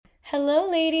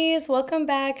Hello, ladies. Welcome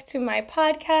back to my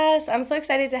podcast. I'm so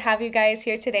excited to have you guys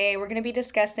here today. We're going to be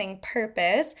discussing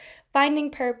purpose, finding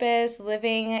purpose,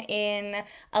 living in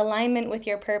alignment with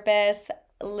your purpose,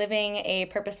 living a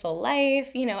purposeful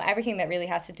life, everything that really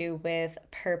has to do with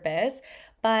purpose.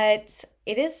 But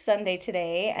it is Sunday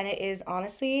today, and it is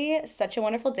honestly such a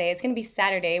wonderful day. It's going to be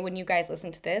Saturday when you guys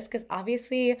listen to this, because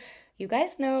obviously, you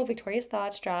guys know Victoria's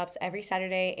Thoughts drops every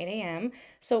Saturday, 8 a.m.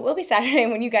 So it will be Saturday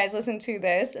when you guys listen to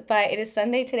this, but it is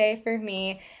Sunday today for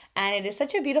me. And it is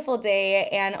such a beautiful day.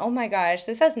 And oh my gosh,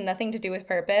 this has nothing to do with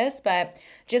purpose, but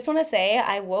just want to say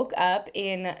I woke up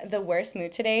in the worst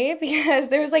mood today because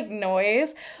there was like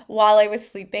noise while I was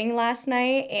sleeping last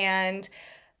night. And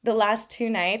the last 2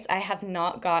 nights, I have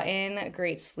not gotten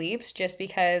great sleeps just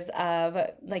because of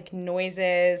like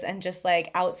noises and just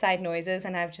like outside noises.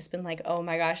 And I've just been like, oh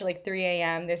my gosh, like 3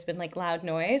 a.m., there's been like loud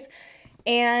noise.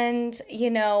 And,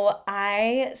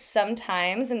 I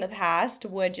sometimes in the past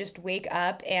would just wake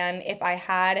up, and if I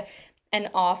had an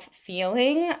off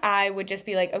feeling, I would just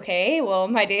be like, okay, well,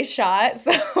 my day's shot.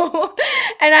 So,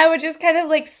 and I would just kind of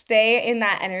like stay in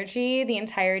that energy the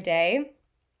entire day.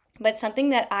 But something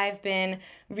that I've been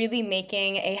really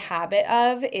making a habit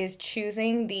of is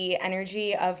choosing the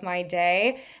energy of my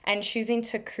day and choosing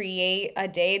to create a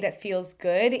day that feels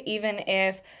good, even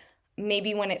if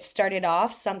maybe when it started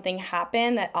off, something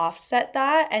happened that offset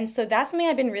that. And so that's something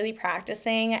I've been really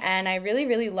practicing, and I really,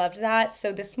 really loved that.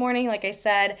 So this morning, like I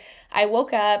said, I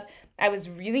woke up. I was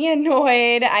really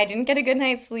annoyed. I didn't get a good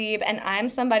night's sleep, and I'm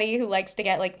somebody who likes to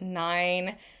get like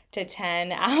 9 to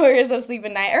 10 hours of sleep a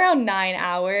night, around 9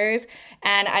 hours.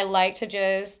 And I like to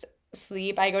just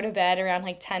sleep. I go to bed around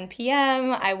like 10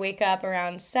 p.m. I wake up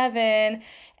around 7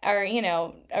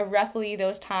 or, roughly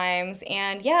those times.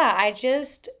 And yeah, I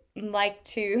just like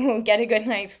to get a good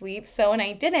night's sleep. So when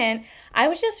I didn't, I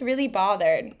was just really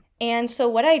bothered. And so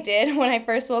what I did when I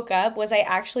first woke up was I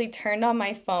actually turned on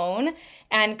my phone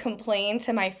and complained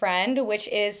to my friend, which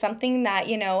is something that,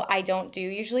 I don't do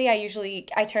usually.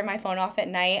 I turn my phone off at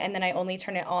night, and then I only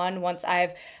turn it on once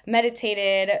I've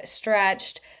meditated,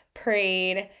 stretched,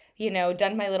 prayed,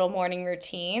 done my little morning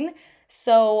routine.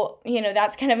 So,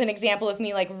 that's kind of an example of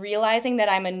me like realizing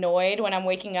that I'm annoyed when I'm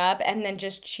waking up and then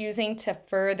just choosing to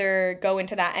further go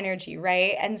into that energy,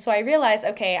 right? And so I realized,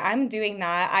 okay, I'm doing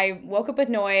that. I woke up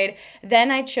annoyed. Then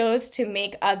I chose to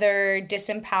make other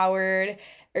disempowered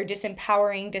or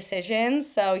disempowering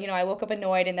decisions. So, I woke up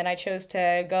annoyed, and then I chose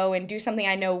to go and do something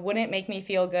I know wouldn't make me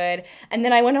feel good. And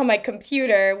then I went on my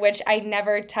computer, which I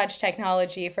never touch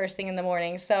technology first thing in the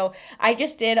morning. So I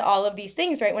just did all of these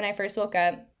things right when I first woke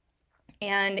up.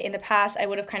 And in the past, I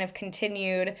would have kind of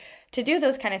continued to do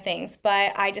those kind of things.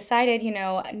 But I decided,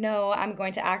 no, I'm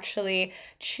going to actually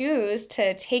choose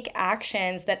to take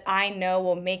actions that I know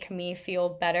will make me feel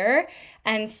better.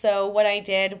 And so what I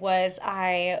did was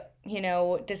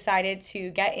decided to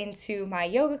get into my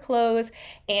yoga clothes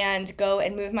and go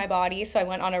and move my body. So I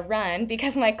went on a run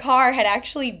because my car had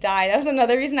actually died. That was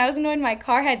another reason I was annoyed. My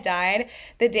car had died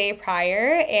the day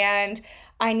prior, and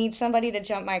I need somebody to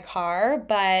jump my car,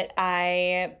 but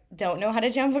I don't know how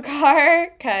to jump a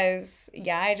car because,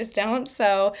 yeah, I just don't.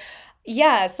 So,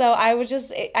 yeah, so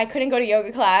I couldn't go to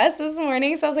yoga class this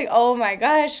morning. So I was like, oh my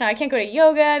gosh, I can't go to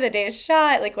yoga. The day is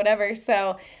shot, like whatever.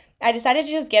 So I decided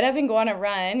to just get up and go on a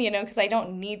run, because I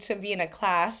don't need to be in a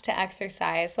class to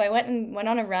exercise. So I went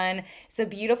on a run. It's a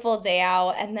beautiful day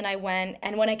out. And then I went,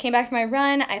 and when I came back from my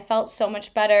run, I felt so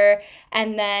much better.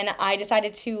 And then I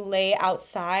decided to lay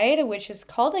outside, which is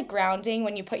called like grounding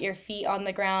when you put your feet on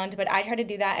the ground. But I try to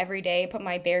do that every day, put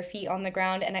my bare feet on the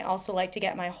ground. And I also like to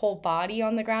get my whole body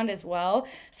on the ground as well.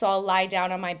 So I'll lie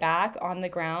down on my back on the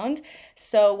ground.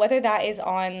 So whether that is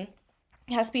on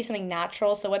it has to be something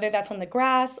natural. So whether that's on the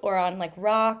grass or on like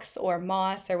rocks or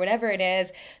moss or whatever it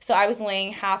is. So I was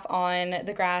laying half on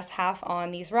the grass, half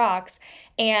on these rocks.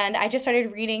 And I just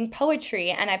started reading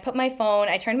poetry, and I turned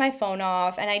my phone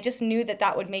off, and I just knew that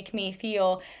that would make me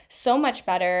feel so much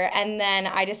better. And then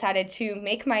I decided to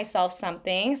make myself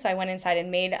something. So I went inside and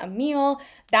made a meal.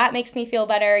 That makes me feel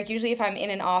better. Usually if I'm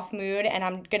in an off mood and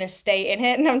I'm going to stay in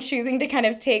it and I'm choosing to kind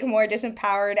of take more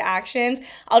disempowered actions,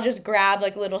 I'll just grab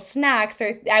like little snacks,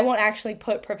 or I won't actually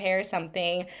prepare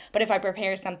something. But if I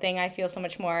prepare something, I feel so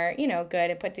much more,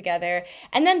 good and put together.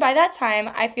 And then by that time,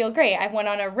 I feel great. I went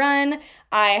on a run.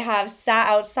 I have sat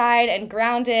outside and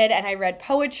grounded, and I read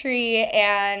poetry,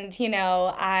 and,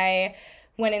 I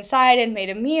went inside and made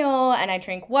a meal, and I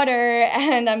drank water,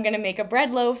 and I'm going to make a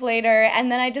bread loaf later. And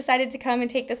then I decided to come and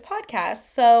take this podcast.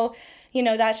 So,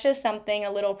 that's just something,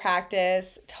 a little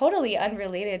practice, totally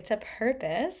unrelated to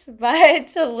purpose,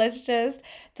 but let's just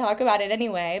talk about it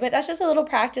anyway. But that's just a little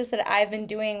practice that I've been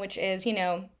doing, which is,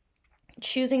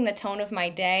 choosing the tone of my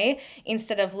day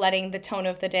instead of letting the tone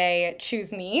of the day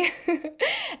choose me.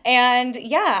 And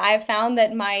yeah, I've found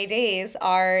that my days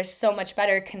are so much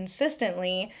better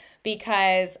consistently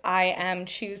because I am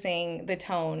choosing the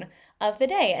tone of the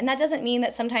day. And that doesn't mean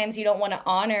that sometimes you don't want to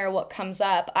honor what comes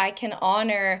up. I can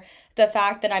honor the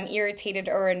fact that I'm irritated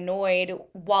or annoyed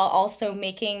while also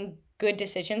making good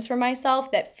decisions for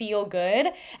myself that feel good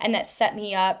and that set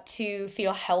me up to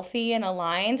feel healthy and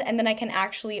aligned. And then I can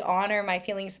actually honor my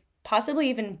feelings possibly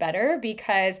even better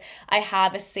because I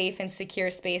have a safe and secure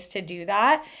space to do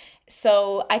that.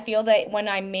 So I feel that when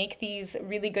I make these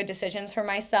really good decisions for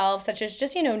myself, such as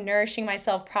just, nourishing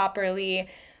myself properly,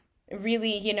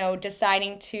 really,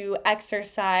 deciding to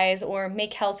exercise or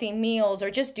make healthy meals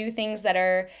or just do things that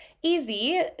are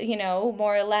easy,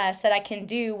 more or less that I can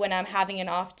do when I'm having an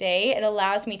off day, it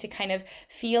allows me to kind of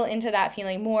feel into that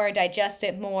feeling more, digest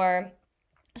it more,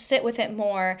 sit with it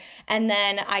more, and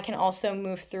then I can also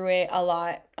move through it a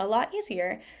lot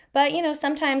easier. But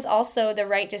sometimes also the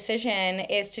right decision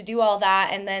is to do all that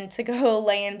and then to go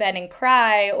lay in bed and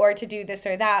cry or to do this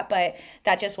or that, but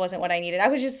that just wasn't what I needed. I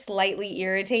was just slightly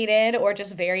irritated or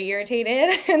just very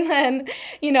irritated and then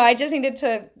I just needed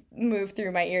to move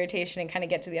through my irritation and kind of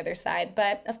get to the other side.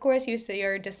 But of course, use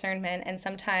your discernment, and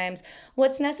sometimes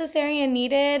what's necessary and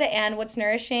needed and what's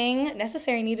nourishing,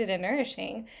 necessary, needed, and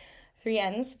nourishing, three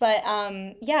N's. But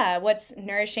yeah, what's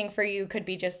nourishing for you could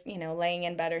be just, laying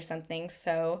in bed or something.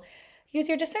 So use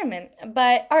your discernment.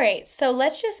 But all right, so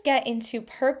let's just get into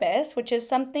purpose, which is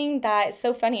something that is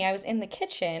so funny. I was in the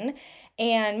kitchen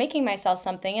and making myself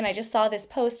something, and I just saw this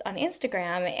post on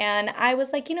Instagram, and I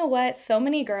was like, you know what? So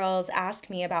many girls ask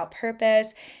me about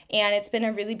purpose, and it's been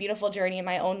a really beautiful journey in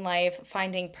my own life,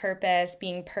 finding purpose,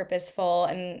 being purposeful,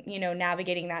 and,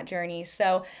 navigating that journey.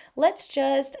 So let's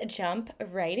just jump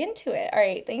right into it. All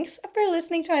right, thanks for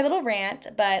listening to my little rant,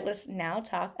 but let's now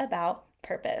talk about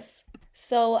purpose.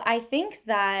 So I think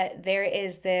that there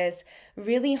is this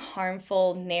really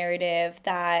harmful narrative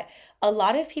that a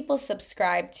lot of people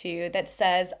subscribe to that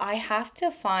says, I have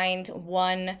to find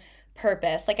one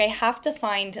purpose. Like I have to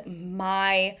find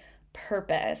my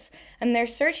purpose. And they're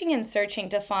searching and searching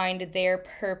to find their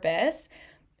purpose.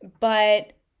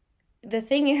 But the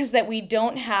thing is that we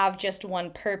don't have just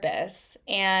one purpose,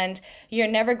 and you're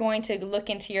never going to look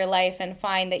into your life and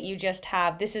find that you just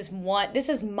have, this is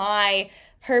my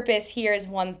purpose, here is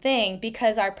one thing,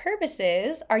 because our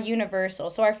purposes are universal.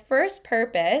 So our first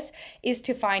purpose is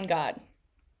to find God.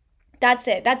 That's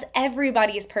it. That's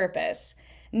everybody's purpose.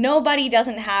 Nobody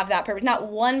doesn't have that purpose. Not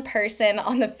one person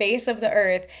on the face of the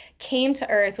earth came to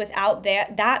earth without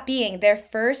that being their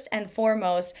first and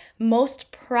foremost,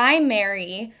 most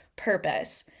primary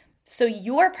purpose. So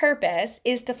your purpose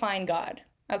is to find God.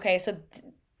 Okay, so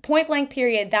point blank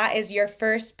period, that is your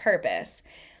first purpose.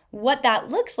 What that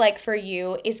looks like for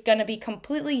you is going to be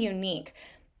completely unique.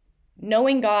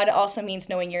 Knowing God also means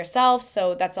knowing yourself,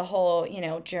 so that's a whole,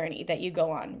 journey that you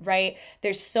go on, right?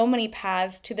 There's so many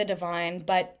paths to the divine,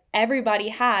 but everybody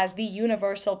has the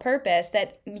universal purpose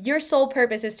that your sole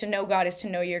purpose is to know God, is to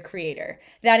know your creator.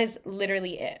 That is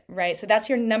literally it, right? So that's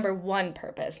your number one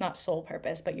purpose, not sole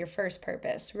purpose, but your first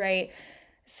purpose, right?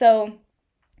 So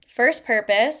first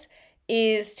purpose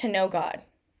is to know God,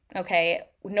 okay?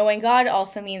 Knowing God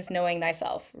also means knowing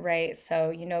thyself, right? So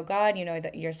you know God, you know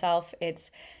that yourself, it's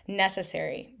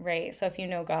necessary, right? So if you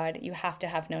know God, you have to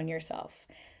have known yourself.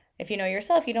 If you know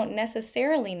yourself, you don't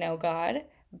necessarily know God,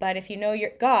 but if you know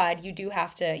your God, you do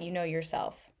have to, know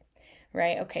yourself,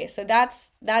 right? Okay, so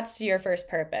that's your first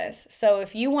purpose. So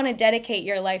if you want to dedicate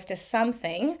your life to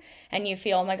something and you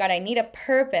feel, oh my God, I need a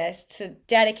purpose to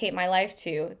dedicate my life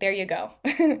to, there you go.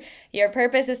 Your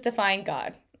purpose is to find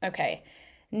God. Okay.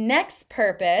 Next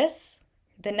purpose,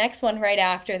 the next one right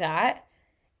after that,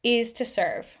 is to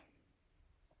serve.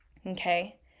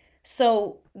 Okay,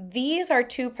 so these are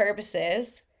two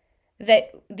purposes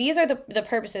these are the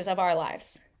purposes of our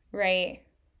lives, right?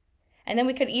 And then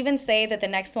we could even say that the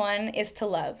next one is to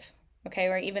love, okay,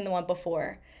 or even the one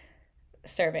before,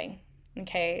 serving.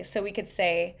 Okay, so we could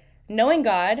say knowing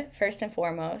God first and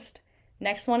foremost,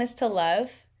 next one is to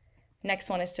love, next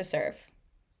one is to serve.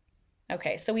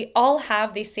 Okay, so we all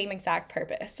have the same exact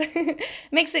purpose.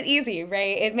 Makes it easy,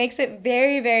 right? It makes it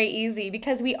very, very easy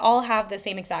because we all have the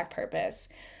same exact purpose.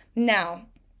 Now,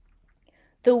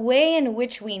 the way in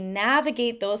which we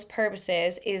navigate those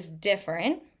purposes is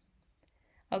different,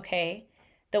 okay?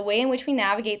 The way in which we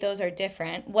navigate those are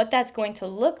different. What that's going to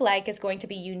look like is going to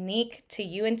be unique to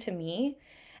you and to me.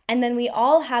 And then we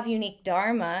all have unique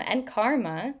dharma and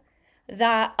karma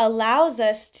that allows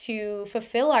us to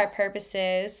fulfill our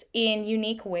purposes in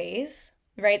unique ways,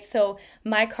 right? So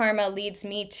my karma leads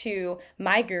me to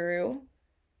my guru,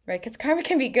 right? Because karma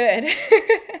can be good.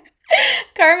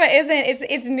 Karma isn't,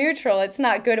 it's neutral. It's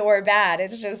not good or bad.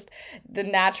 It's just the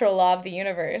natural law of the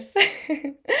universe.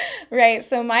 Right?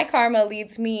 So my karma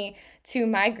leads me to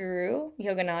my guru,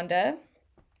 Yogananda.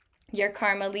 Your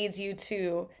karma leads you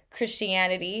to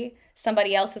Christianity.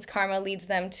 Somebody else's karma leads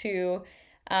them to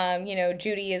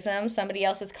Judaism. Somebody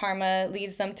else's karma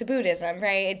leads them to Buddhism,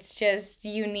 right? It's just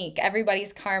unique.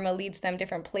 Everybody's karma leads them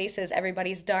different places.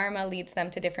 Everybody's dharma leads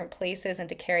them to different places and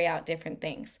to carry out different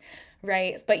things,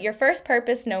 right? But your first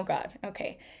purpose, know God.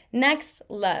 Okay. Next,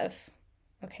 love.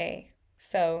 Okay.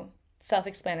 So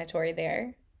self-explanatory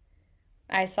there.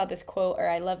 I saw this quote, or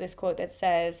I love this quote that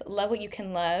says, love what you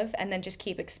can love and then just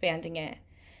keep expanding it.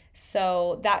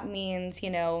 So that means,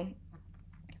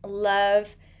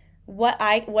 love what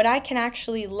I can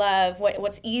actually love,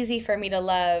 what's easy for me to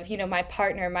love, my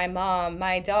partner, my mom,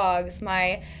 my dogs,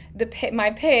 my pig,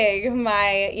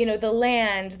 my the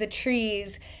land, the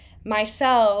trees,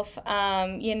 myself,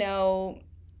 the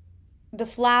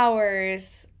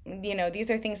flowers,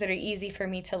 these are things that are easy for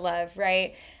me to love,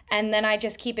 right? And then I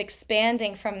just keep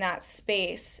expanding from that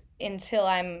space until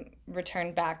I'm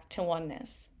returned back to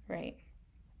oneness, right?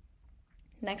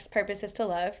 Next purpose is to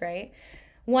love, right?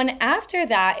 One after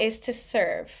that is to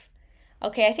serve.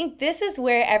 Okay, I think this is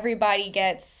where everybody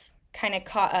gets kind of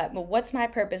caught up. But what's my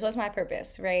purpose? What's my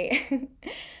purpose, right?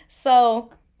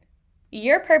 So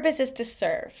your purpose is to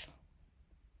serve.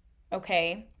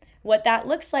 Okay, what that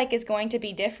looks like is going to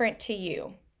be different to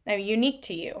you, or unique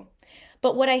to you.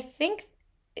 But what I think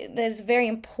that is very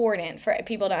important for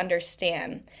people to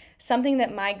understand, something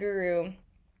that my guru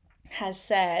has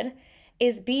said,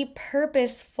 is be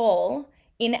purposeful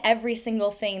in every single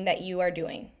thing that you are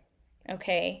doing,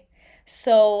 okay?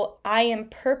 So I am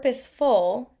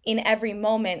purposeful in every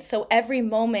moment. So every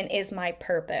moment is my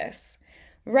purpose.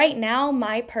 Right now,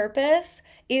 my purpose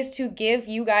is to give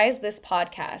you guys this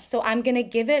podcast. So I'm going to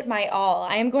give it my all.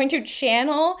 I am going to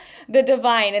channel the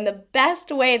divine in the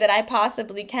best way that I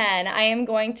possibly can. I am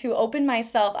going to open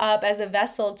myself up as a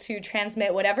vessel to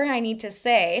transmit whatever I need to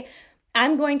say.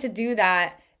 I'm going to do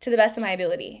that to the best of my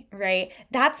ability, right?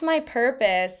 That's my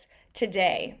purpose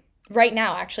today. Right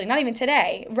now, actually, not even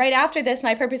today. Right after this,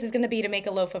 my purpose is going to be to make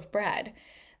a loaf of bread,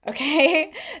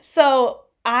 okay? So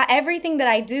everything that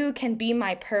I do can be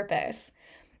my purpose.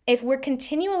 If we're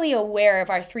continually aware of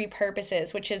our three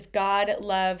purposes, which is God,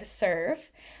 love,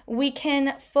 serve, we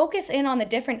can focus in on the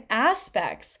different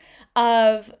aspects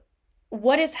of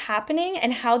what is happening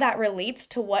and how that relates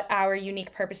to what our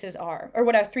unique purposes are, or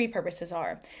what our three purposes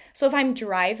are. So if I'm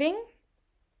driving,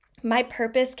 my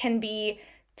purpose can be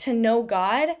to know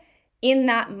God in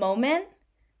that moment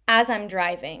as I'm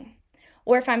driving.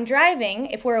 Or if I'm driving,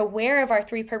 if we're aware of our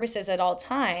three purposes at all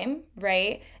time,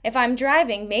 right? If I'm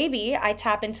driving, maybe I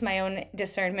tap into my own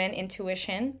discernment,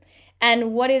 intuition.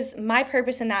 And what is my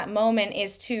purpose in that moment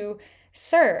is to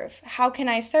serve. How can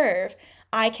I serve?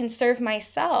 I can serve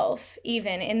myself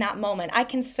even in that moment. I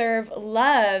can serve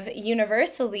love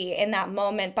universally in that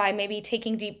moment by maybe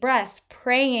taking deep breaths,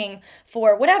 praying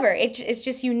for whatever. It's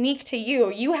just unique to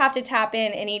you. You have to tap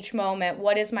in each moment.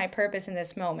 What is my purpose in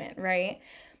this moment, right?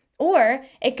 Or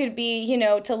it could be,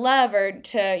 to love or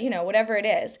to, whatever it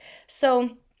is.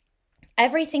 So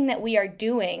everything that we are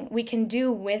doing, we can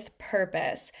do with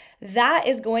purpose. That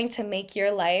is going to make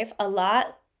your life a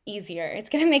lot easier. It's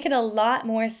going to make it a lot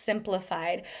more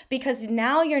simplified, because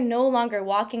now you're no longer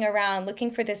walking around looking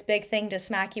for this big thing to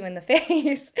smack you in the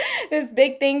face, this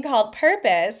big thing called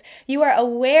purpose. You are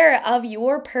aware of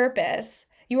your purpose.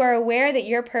 You are aware that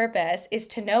your purpose is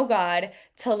to know God,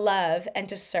 to love, and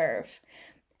to serve.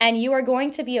 And you are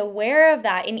going to be aware of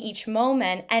that in each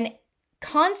moment and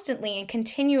constantly and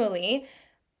continually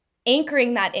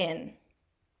anchoring that in.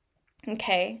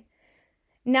 Okay?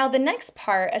 Now, the next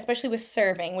part, especially with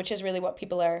serving, which is really what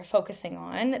people are focusing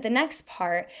on, the next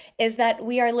part is that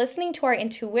we are listening to our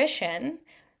intuition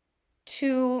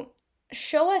to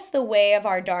show us the way of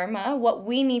our dharma, what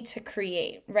we need to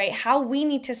create, right? How we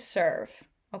need to serve,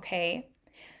 okay?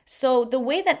 So the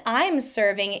way that I'm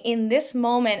serving in this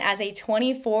moment as a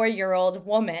 24-year-old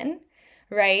woman,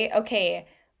 right? Okay,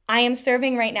 I am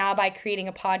serving right now by creating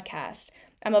a podcast.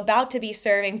 I'm about to be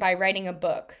serving by writing a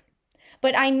book.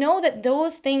 But I know that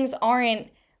those things aren't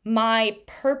my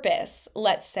purpose,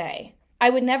 let's say.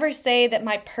 I would never say that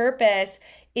my purpose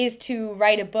is to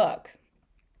write a book.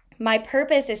 My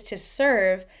purpose is to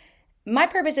serve My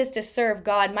purpose is to serve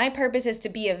God. My purpose is to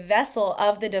be a vessel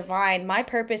of the divine. My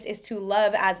purpose is to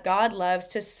love as God loves,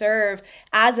 to serve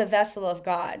as a vessel of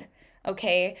God.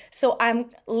 Okay? So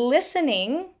I'm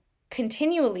listening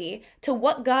continually to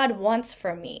what God wants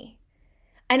from me.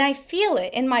 And I feel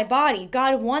it in my body.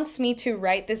 God wants me to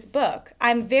write this book.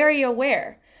 I'm very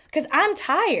aware because I'm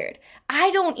tired. I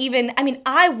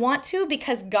want to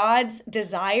because God's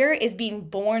desire is being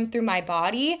born through my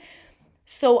body.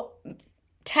 So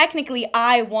technically,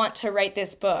 I want to write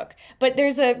this book. But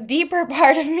there's a deeper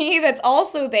part of me that's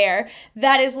also there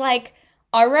that is like,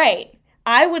 all right,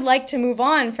 I would like to move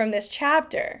on from this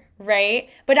chapter, right?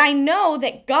 But I know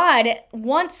that God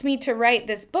wants me to write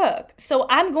this book. So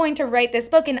I'm going to write this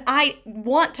book, and I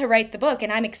want to write the book,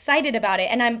 and I'm excited about it,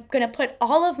 and I'm going to put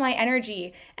all of my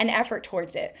energy and effort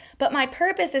towards it. But my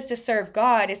purpose is to serve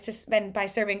God, is to spend by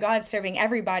serving God, serving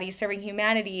everybody, serving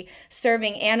humanity,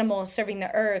 serving animals, serving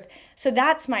the earth. So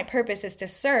that's my purpose, is to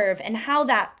serve. And how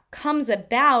that comes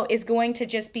about is going to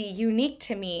just be unique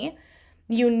to me,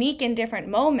 unique in different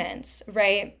moments,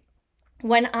 right?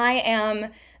 When I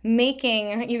am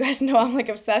making, you guys know I'm like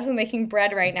obsessed with making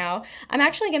bread right now. I'm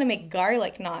actually going to make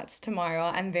garlic knots tomorrow.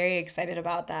 I'm very excited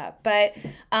about that. But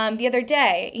the other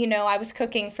day, I was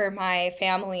cooking for my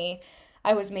family.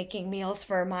 I was making meals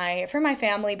for my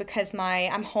family because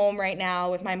I'm home right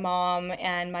now with my mom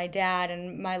and my dad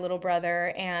and my little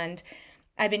brother, and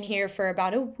I've been here for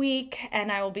about a week,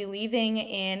 and I will be leaving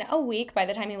in a week. By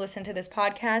the time you listen to this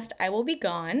podcast, I will be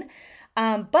gone.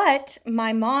 But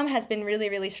my mom has been really,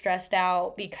 really stressed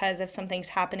out because of some things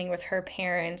happening with her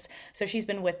parents. So she's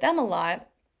been with them a lot.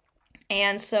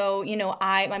 And so,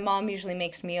 my mom usually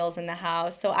makes meals in the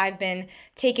house. So I've been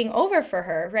taking over for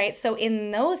her, right? So in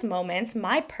those moments,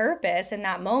 my purpose in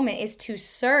that moment is to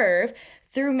serve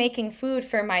through making food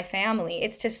for my family.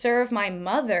 It's to serve my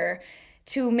mother,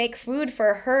 to make food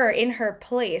for her in her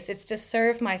place. It's to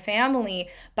serve my family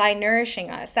by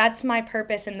nourishing us. That's my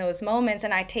purpose in those moments,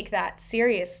 and I take that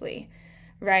seriously,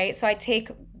 right? So I take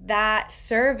that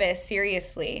service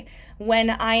seriously.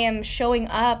 When I am showing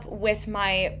up with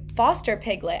my foster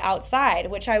piglet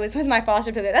outside, which I was with my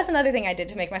foster piglet, that's another thing I did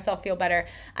to make myself feel better.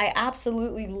 I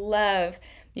absolutely love,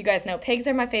 you guys know, pigs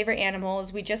are my favorite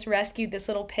animals. We just rescued this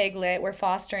little piglet. We're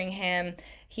fostering him.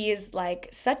 He is like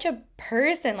such a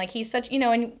person. Like he's such,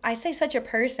 and I say such a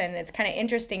person. It's kind of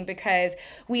interesting because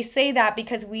we say that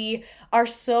because we are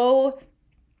so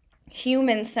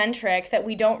human-centric that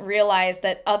we don't realize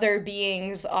that other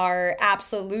beings are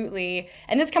absolutely,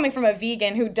 and this coming from a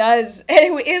vegan who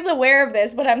is aware of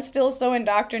this, but I'm still so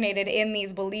indoctrinated in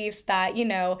these beliefs that,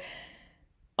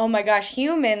 oh my gosh,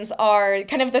 humans are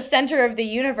kind of the center of the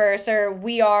universe, or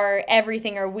we are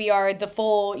everything, or we are the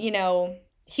full,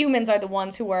 humans are the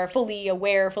ones who are fully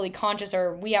aware, fully conscious,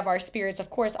 or we have our spirits. Of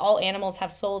course, all animals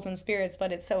have souls and spirits,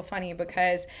 but it's so funny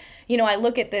because, I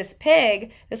look at this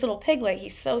little piglet,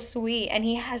 he's so sweet, and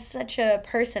he has such a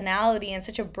personality and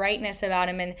such a brightness about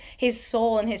him, and his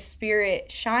soul and his spirit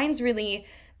shines really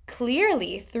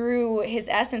clearly through his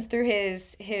essence, through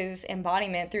his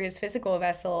embodiment, through his physical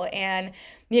vessel. And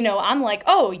I'm like,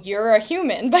 oh, you're a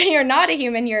human, but you're not a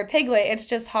human, you're a piglet. It's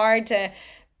just hard to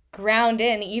ground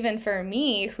in, even for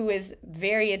me, who is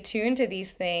very attuned to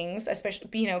these things, especially,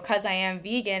 because I am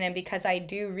vegan and because I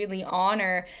do really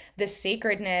honor the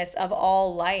sacredness of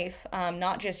all life,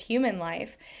 not just human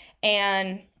life.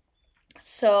 And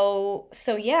so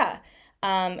yeah.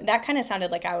 That kind of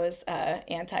sounded like I was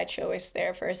anti-choice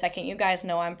there for a second. You guys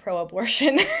know I'm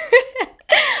pro-abortion.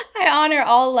 I honor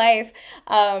all life,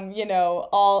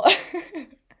 all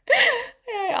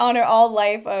I honor all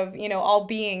life of, all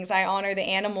beings. I honor the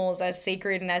animals as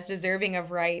sacred and as deserving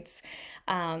of rights.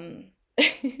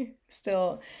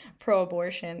 Still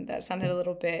pro-abortion. That sounded a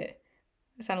little bit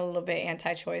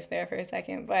anti-choice there for a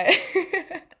second, but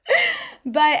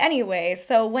but anyway,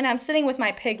 so when I'm sitting with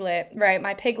my piglet, right,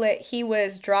 my piglet, he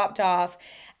was dropped off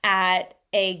at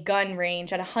a gun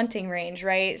range, at a hunting range,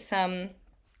 right? Some,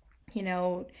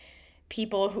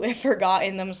 people who have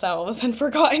forgotten themselves and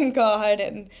forgotten God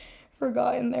and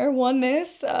forgotten their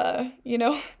oneness,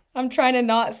 I'm trying to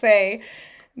not say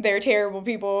they're terrible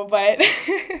people, but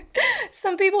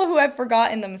some people who have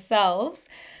forgotten themselves.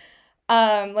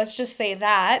 Let's just say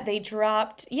that they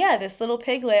dropped, this little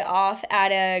piglet off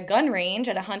at a gun range,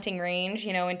 at a hunting range,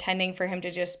 intending for him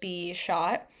to just be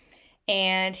shot.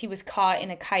 And he was caught in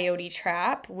a coyote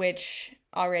trap, which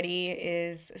already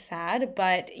is sad.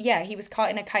 But yeah, he was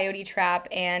caught in a coyote trap,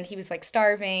 and he was like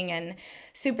starving and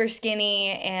super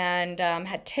skinny and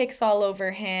had ticks all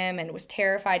over him and was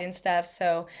terrified and stuff.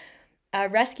 So a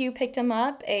rescue picked him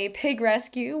up, a pig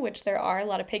rescue, which there are a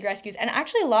lot of pig rescues, and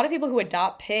actually a lot of people who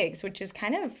adopt pigs, which is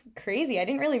kind of crazy. I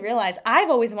didn't really realize. I've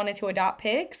always wanted to adopt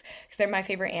pigs because they're my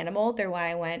favorite animal. They're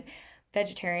why I went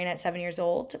vegetarian at 7 years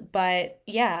old. But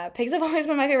yeah, pigs have always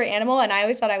been my favorite animal, and I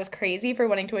always thought I was crazy for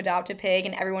wanting to adopt a pig,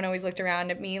 and everyone always looked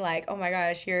around at me like, "Oh my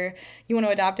gosh, you want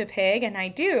to adopt a pig?" And I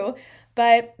do.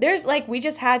 But there's like we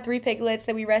just had 3 piglets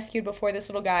that we rescued before this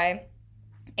little guy.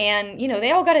 And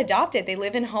they all got adopted. They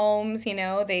live in homes,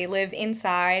 they live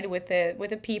inside with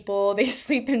the people. They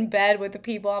sleep in bed with the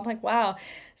people. I'm like, wow,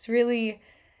 it's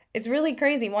really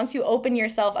crazy. Once you open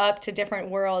yourself up to different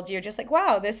worlds, you're just like,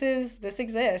 wow, this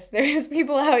exists. There's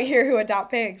people out here who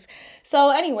adopt pigs. So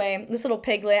anyway, this little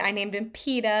piglet, I named him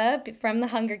Peeta from the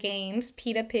Hunger Games,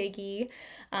 Peeta Piggy,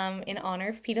 in honor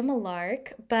of Peeta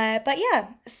Mellark. But yeah,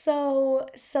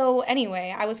 so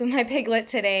anyway, I was with my piglet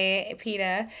today,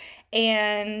 Peeta,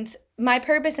 and my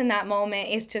purpose in that moment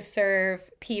is to serve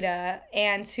Peeta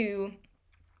and to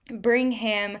bring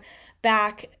him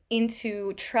back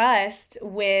into trust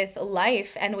with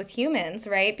life and with humans,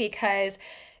 right? Because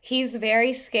he's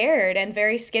very scared and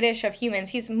very skittish of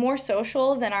humans. He's more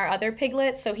social than our other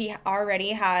piglets, so he already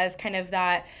has kind of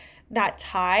that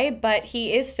tie, but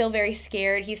he is still very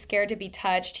scared. He's scared to be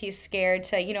touched. He's scared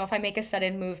to, if I make a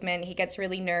sudden movement, he gets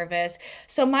really nervous.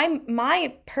 So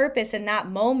my purpose in that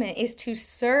moment is to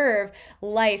serve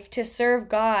life, to serve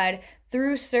God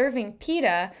through serving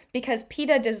Peeta, because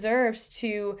Peeta deserves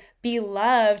to be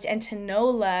loved and to know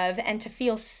love and to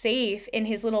feel safe in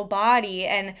his little body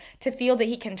and to feel that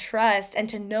he can trust and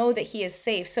to know that he is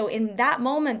safe. So in that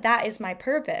moment, that is my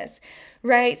purpose,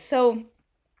 right? So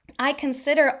I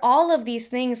consider all of these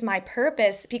things my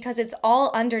purpose because it's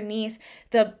all underneath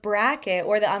the bracket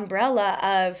or the umbrella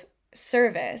of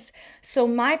service. So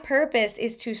my purpose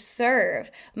is to serve.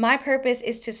 My purpose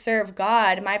is to serve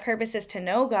God. My purpose is to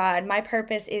know God. My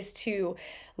purpose is to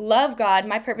love God.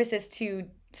 My purpose is to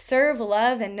serve,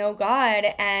 love, and know God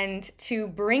and to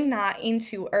bring that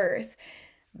into earth.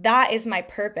 That is my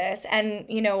purpose. And,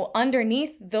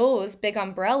 underneath those big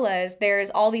umbrellas, there's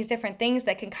all these different things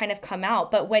that can kind of come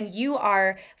out. But when you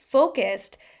are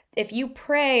focused, if you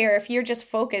pray or if you're just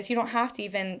focused, you don't have to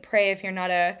even pray if you're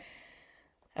not a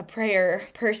prayer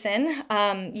person.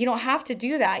 You don't have to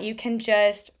do that. You can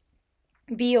just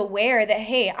be aware that,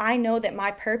 hey, I know that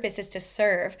my purpose is to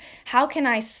serve. How can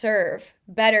I serve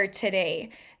better today?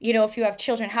 If you have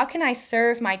children, how can I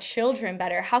serve my children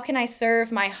better? How can I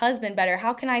serve my husband better?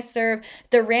 How can I serve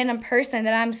the random person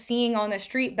that I'm seeing on the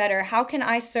street better? How can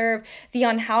I serve the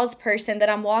unhoused person that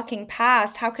I'm walking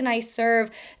past? How can I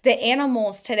serve the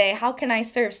animals today? How can I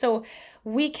serve? So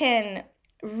we can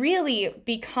really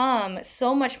become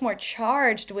so much more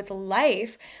charged with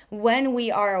life when we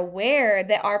are aware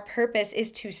that our purpose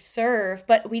is to serve,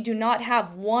 but we do not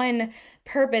have one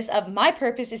purpose of my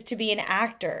purpose is to be an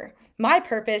actor. My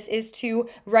purpose is to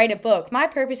write a book. My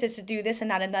purpose is to do this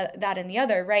and that and that and the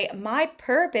other, right? My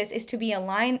purpose is to be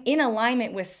in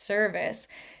alignment with service.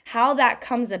 How that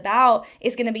comes about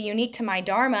is going to be unique to my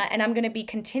Dharma, and I'm going to be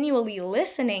continually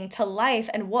listening to life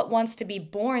and what wants to be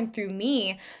born through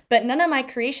me. But none of my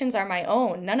creations are my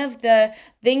own. None of the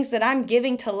things that I'm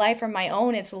giving to life are my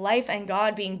own. It's life and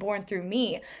God being born through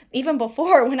me. Even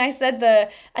before, when I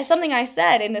said something I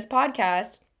said in this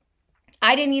podcast,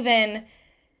 I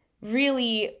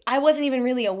wasn't even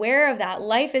really aware of that.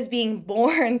 Life is being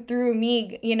born through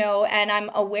me, and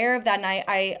I'm aware of that, and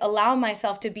I allow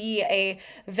myself to be a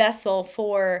vessel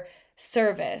for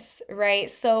service,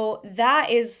 right? So that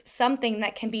is something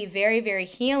that can be very, very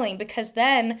healing, because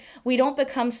then we don't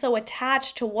become so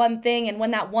attached to one thing, and when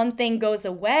that one thing goes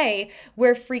away,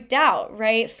 we're freaked out,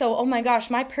 right? So, oh my gosh,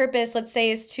 my purpose, let's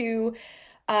say, is to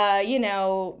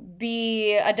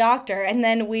be a doctor, and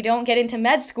then we don't get into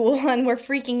med school and we're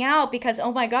freaking out because,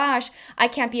 oh my gosh, I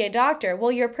can't be a doctor.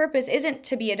 Well, your purpose isn't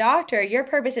to be a doctor. Your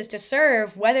purpose is to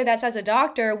serve, whether that's as a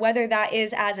doctor, whether that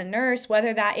is as a nurse,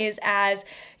 whether that is as,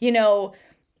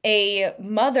 a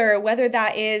mother, whether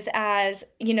that is as,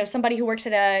 somebody who works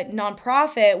at a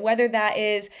nonprofit, whether that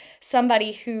is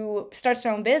somebody who starts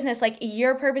their own business. Like,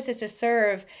 your purpose is to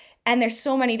serve, and there's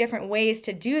so many different ways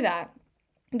to do that.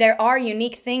 There are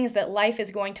unique things that life is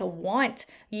going to want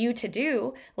you to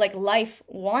do. Like, life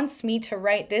wants me to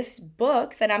write this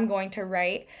book that I'm going to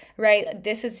write, right?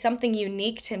 This is something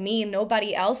unique to me.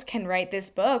 Nobody else can write this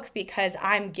book because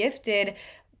I'm gifted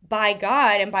by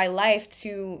God and by life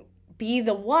to be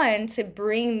the one to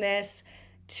bring this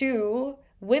to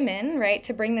women, right?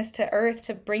 To bring this to earth,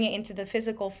 to bring it into the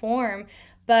physical form.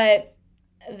 But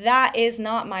that is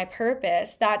not my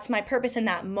purpose. That's my purpose in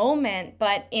that moment,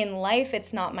 but in life,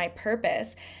 it's not my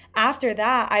purpose. After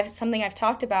that, something I've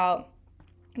talked about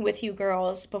with you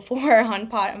girls before on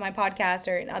my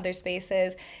podcast or in other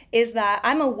spaces is that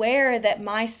I'm aware that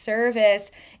my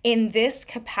service in this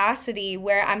capacity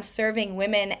where I'm serving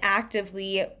women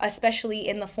actively, especially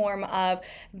in the form of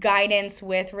guidance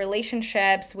with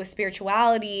relationships, with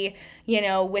spirituality,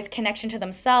 with connection to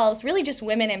themselves, really just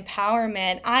women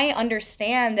empowerment. I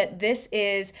understand that this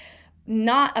is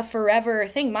not a forever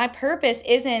thing. My purpose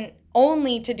isn't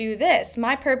only to do this.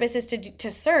 My purpose is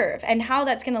to serve, and how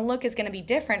that's going to look is going to be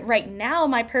different. Right now,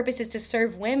 my purpose is to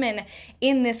serve women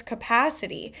in this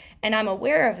capacity, and I'm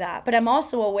aware of that, but I'm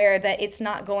also aware that it's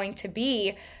not going to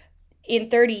be in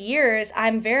 30 years.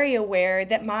 I'm very aware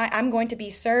that I'm going to be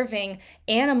serving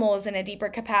animals in a deeper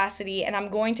capacity, and I'm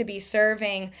going to be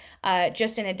serving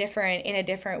just in a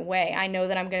different way. I know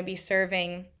that I'm going to be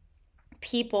serving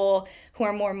people who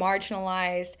are more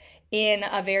marginalized in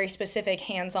a very specific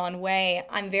hands-on way.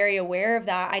 I'm very aware of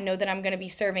that. I know that I'm going to be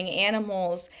serving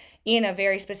animals in a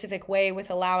very specific way,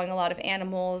 with allowing a lot of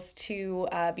animals to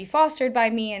be fostered by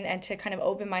me and to kind of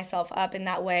open myself up in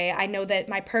that way. I know that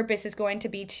my purpose is going to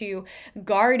be to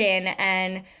garden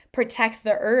and protect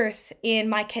the earth in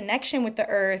my connection with the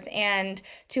earth, and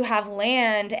to have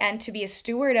land and to be a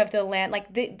steward of the land. Like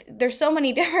there's so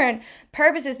many different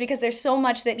purposes because there's so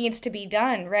much that needs to be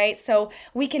done, right? So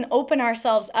we can open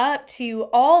ourselves up to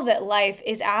all that life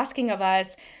is asking of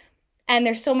us. And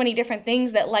there's so many different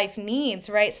things that life needs,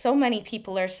 right? So many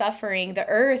people are suffering. The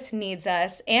earth needs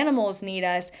us. Animals need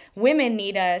us. Women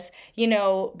need us.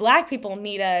 Black people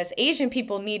need us. Asian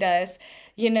people need us.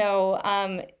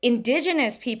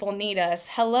 Indigenous people need us.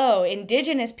 Hello,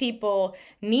 Indigenous people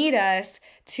need us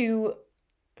to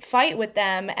fight with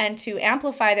them and to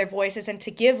amplify their voices and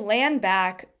to give land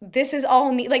back. This is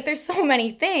all there's so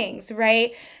many things,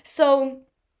 right? So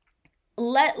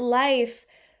let life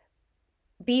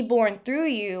be born through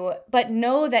you, but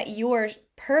know that your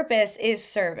purpose is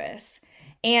service.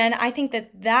 And I think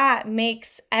that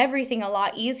makes everything a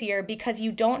lot easier, because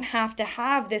you don't have to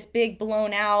have this big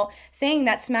blown out thing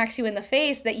that smacks you in the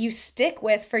face that you stick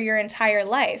with for your entire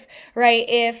life, right?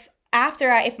 If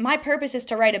my purpose is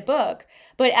to write a book,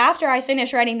 but after I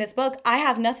finish writing this book, I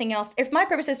have nothing else. If my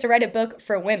purpose is to write a book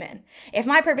for women, if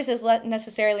my purpose is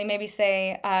necessarily maybe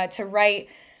say to write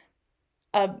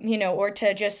or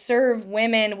to just serve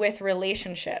women with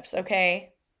relationships,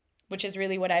 okay? Which is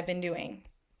really what I've been doing.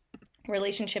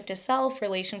 Relationship to self,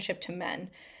 relationship to men,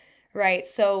 right?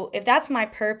 So if that's my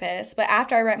purpose, but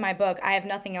after I write my book, I have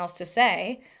nothing else to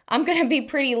say, I'm going to be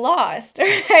pretty lost,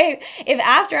 right? If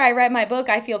after I write my book,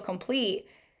 I feel complete,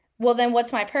 well, then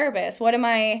what's my purpose? What do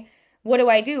I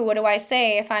do? What do I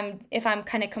say if I'm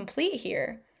kind of complete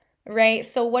here, right?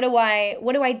 So what do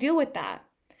I do with that?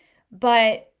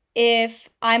 But if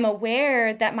I'm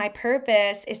aware that my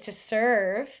purpose is to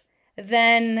serve,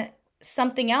 then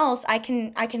something else, I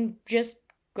can just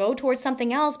go towards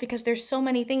something else, because there's so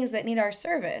many things that need our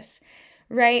service,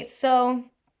 right? So,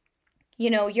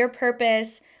 your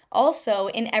purpose also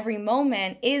in every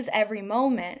moment is every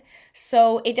moment.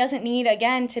 So it doesn't need,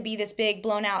 again, to be this big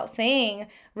blown out thing.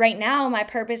 Right now, my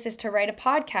purpose is to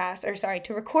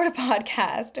to record a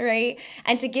podcast, right?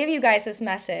 And to give you guys this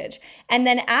message. And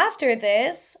then after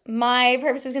this, my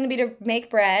purpose is going to be to make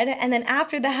bread. And then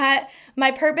after that,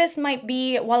 my purpose might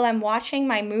be while I'm watching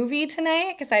my movie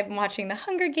tonight, because I'm watching The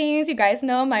Hunger Games. You guys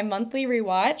know my monthly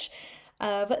rewatch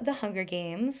of The Hunger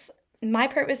Games. My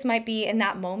purpose might be in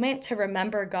that moment to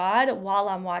remember God while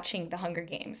I'm watching The Hunger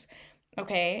Games.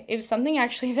 Okay, it was something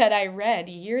actually that I read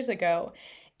years ago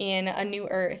in A New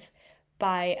Earth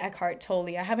by Eckhart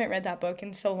Tolle. I haven't read that book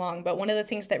in so long, but one of the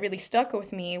things that really stuck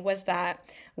with me was that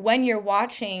when you're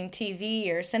watching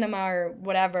TV or cinema or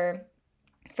whatever,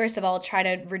 first of all, try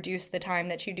to reduce the time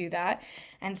that you do that.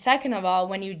 And second of all,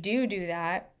 when you do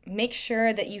that, make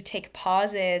sure that you take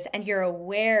pauses and you're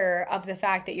aware of the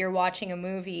fact that you're watching a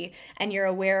movie and you're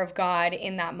aware of God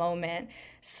in that moment.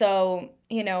 So,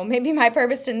 maybe my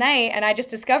purpose tonight, and I just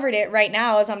discovered it right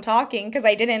now as I'm talking because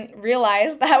I didn't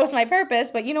realize that was my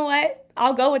purpose, but you know what?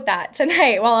 I'll go with that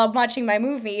tonight while I'm watching my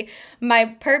movie. My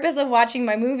purpose of watching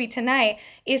my movie tonight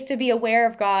is to be aware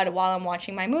of God while I'm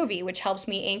watching my movie, which helps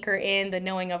me anchor in the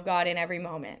knowing of God in every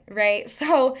moment, right?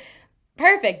 So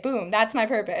perfect. Boom. That's my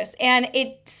purpose. And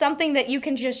it's something that you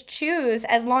can just choose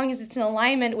as long as it's in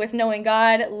alignment with knowing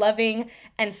God, loving,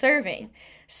 and serving.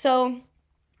 So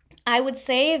I would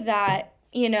say that,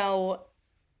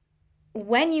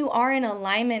 when you are in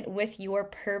alignment with your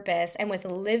purpose and with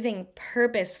living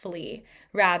purposefully,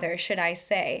 rather, should I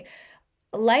say,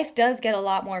 life does get a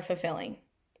lot more fulfilling.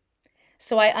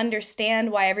 So I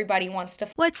understand why everybody wants to.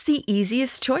 What's the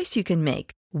easiest choice you can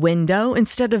make? Window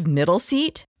instead of middle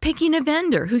seat? Picking a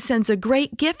vendor who sends a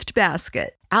great gift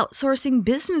basket? outsourcing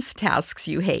business tasks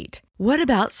you hate? What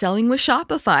about selling with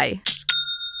Shopify?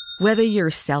 Whether you're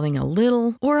selling a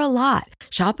little or a lot,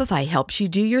 Shopify helps you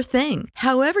do your thing,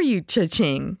 however you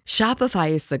cha-ching. Shopify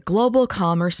is the global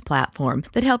commerce platform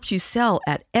that helps you sell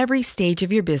at every stage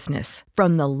of your business.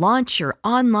 From the launch your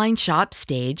online shop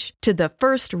stage to the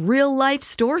first real-life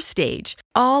store stage,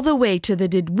 all the way to the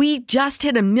did we just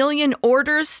hit a million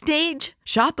orders stage.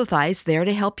 Shopify's there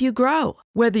to help you grow.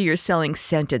 Whether you're selling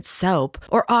scented soap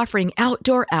or offering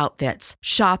outdoor outfits,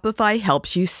 Shopify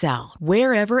helps you sell.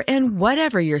 Wherever and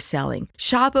whatever you're selling,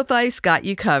 Shopify's got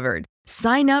you covered.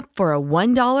 Sign up for a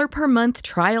 $1 per month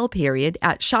trial period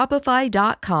at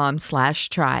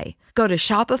shopify.com/try. Go to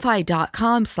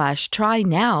shopify.com/try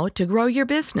now to grow your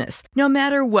business, no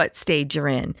matter what stage you're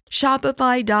in.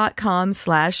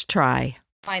 Shopify.com/try.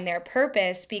 Find their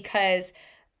purpose, because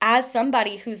as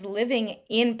somebody who's living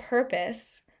in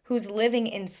purpose, who's living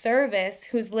in service,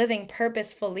 who's living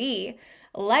purposefully,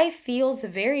 life feels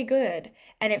very good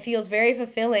and it feels very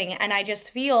fulfilling. And I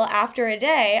just feel after a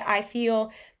day, I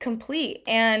feel complete.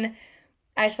 And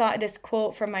I saw this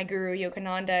quote from my guru,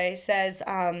 Yogananda. It says,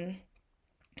 I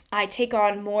take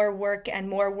on more work and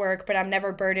more work, but I'm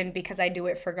never burdened because I do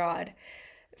it for God.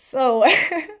 So,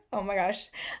 oh my gosh,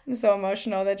 I'm so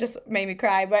emotional. That just made me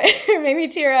cry, but it made me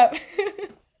tear up.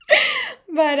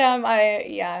 But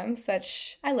I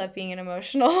love being an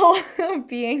emotional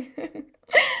being.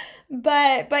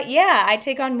 But yeah, I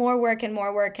take on more work and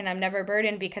I'm never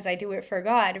burdened because I do it for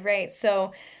God, right?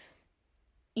 So,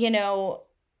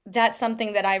 that's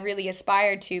something that I really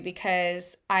aspire to,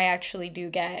 because I actually do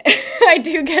get, I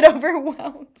do get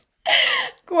overwhelmed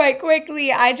quite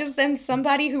quickly. I just am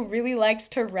somebody who really likes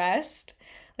to rest.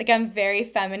 Like, I'm very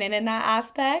feminine in that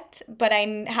aspect, but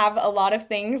I have a lot of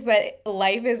things that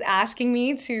life is asking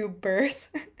me to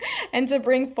birth and to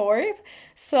bring forth.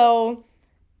 So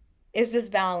is this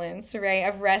balance, right,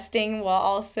 of resting while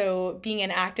also being an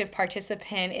active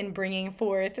participant in bringing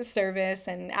forth service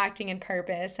and acting in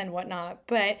purpose and whatnot.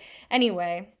 But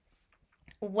anyway,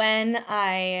 when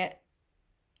I'm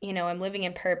living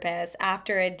in purpose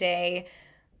after a day,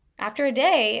 I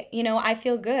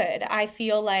feel good. I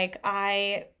feel like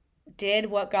I did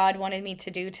what God wanted me to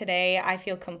do today. I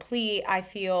feel complete. I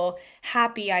feel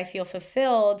happy. I feel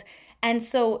fulfilled. And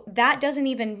so that doesn't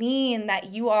even mean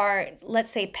that you are, let's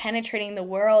say, penetrating the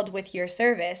world with your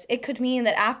service. It could mean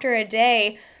that after a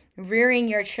day, rearing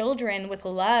your children with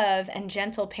love and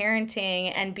gentle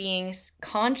parenting and being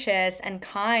conscious and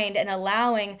kind and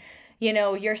allowing,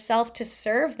 yourself to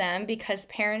serve them, because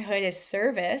parenthood is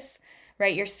service,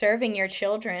 right? You're serving your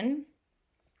children,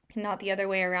 not the other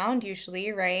way around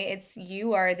usually, right? It's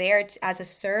you are there as a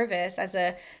service, as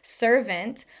a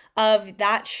servant of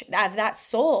that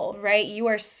soul, right? You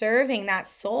are serving that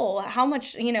soul. How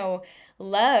much,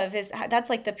 love is, that's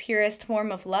like the purest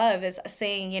form of love, is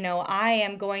saying, I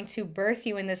am going to birth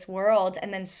you in this world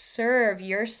and then serve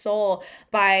your soul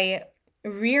by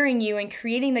rearing you and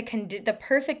creating the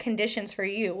perfect conditions for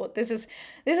you. Well, this is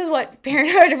what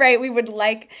parenthood, right? We would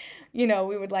like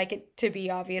it to be,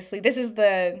 obviously. This is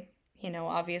the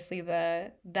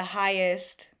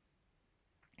highest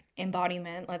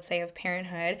embodiment, let's say, of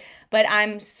parenthood. But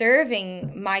I'm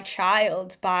serving my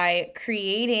child by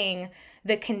creating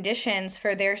the conditions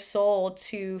for their soul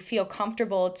to feel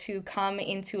comfortable to come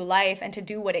into life and to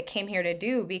do what it came here to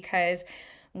do, because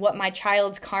what my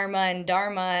child's karma and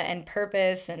dharma and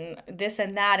purpose and this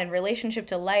and that and relationship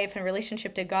to life and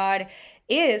relationship to God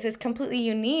is completely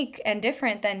unique and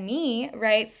different than me,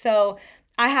 right? So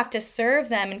I have to serve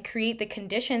them and create the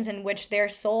conditions in which their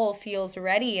soul feels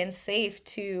ready and safe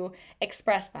to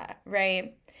express that,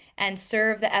 right? And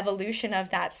serve the evolution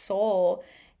of that soul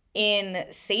in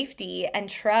safety and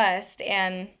trust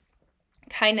and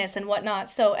kindness and whatnot.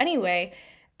 So anyway,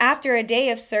 after a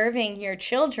day of serving your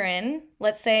children,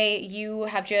 let's say you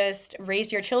have just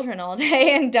raised your children all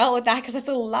day and dealt with that, because it's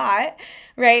a lot,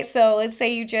 right? So let's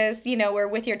say you just, were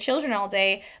with your children all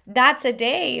day. That's a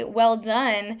day well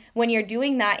done when you're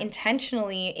doing that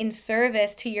intentionally in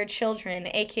service to your children,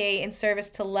 aka in service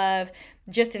to love,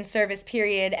 just in service,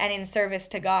 period, and in service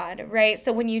to God, right?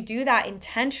 So when you do that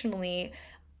intentionally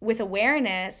with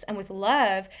awareness and with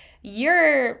love,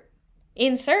 you're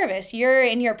in service, you're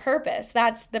in your purpose.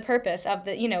 That's the purpose of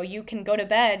you can go to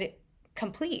bed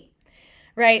complete,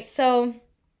 right? So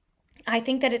I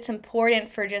think that it's important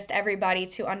for just everybody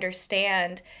to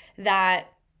understand that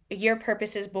your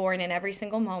purpose is born in every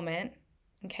single moment,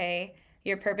 okay?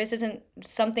 Your purpose isn't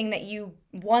one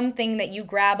thing that you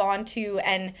grab onto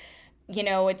and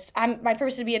my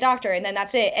purpose is to be a doctor, and then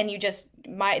that's it, and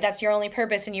that's your only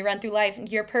purpose, and you run through life.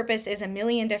 Your purpose is a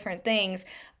million different things,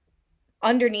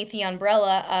 underneath the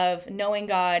umbrella of knowing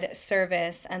God,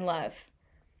 service, and love.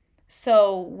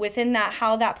 So within that,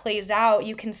 how that plays out,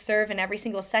 you can serve in every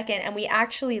single second. And we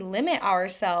actually limit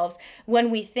ourselves when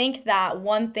we think that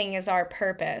one thing is our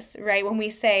purpose, right? When we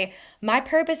say, my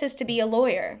purpose is to be a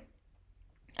lawyer,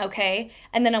 okay?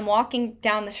 And then I'm walking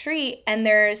down the street and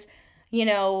there's,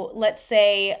 let's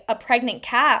say a pregnant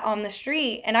cat on the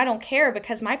street, and I don't care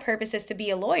because my purpose is to be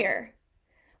a lawyer.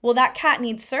 Well, that cat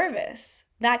needs service.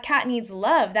 That cat needs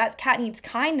love. That cat needs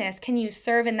kindness. Can you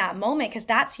serve in that moment? Because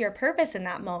that's your purpose in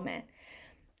that moment.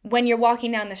 When you're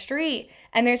walking down the street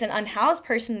and there's an unhoused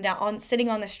person sitting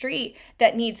on the street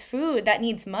that needs food, that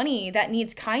needs money, that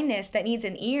needs kindness, that needs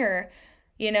an ear,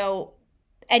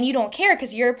 and you don't care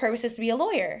because your purpose is to be a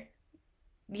lawyer,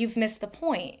 you've missed the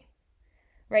point,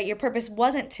 right? Your purpose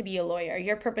wasn't to be a lawyer.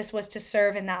 Your purpose was to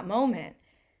serve in that moment.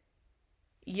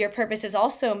 Your purpose is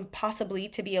also possibly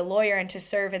to be a lawyer and to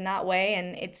serve in that way,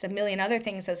 and it's a million other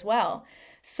things as well.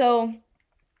 So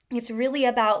it's really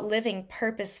about living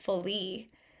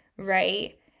purposefully,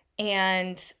 right?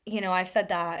 And, I've said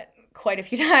that quite a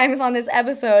few times on this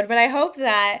episode, but I hope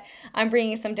that I'm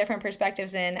bringing some different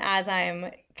perspectives in as I'm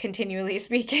continually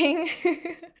speaking.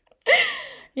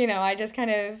 I just kind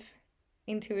of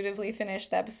intuitively finish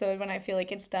the episode when I feel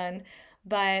like it's done,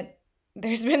 but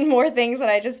there's been more things that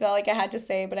I just felt like I had to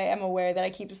say, but I am aware that I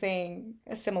keep saying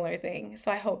a similar thing.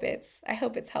 So I hope it's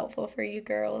helpful for you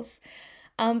girls.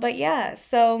 But yeah,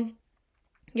 so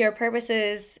your purpose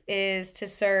is to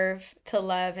serve, to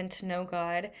love, and to know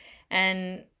God.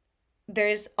 And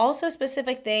there's also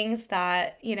specific things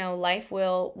that, life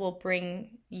will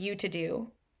bring you to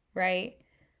do, right?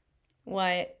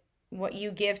 What you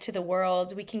give to the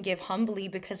world, we can give humbly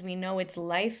because we know it's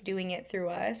life doing it through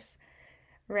us.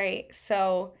 Right.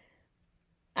 So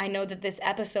I know that this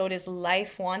episode is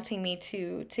life wanting me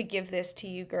to give this to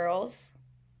you girls.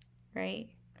 Right.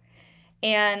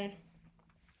 And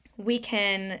we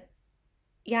can,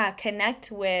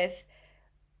 connect with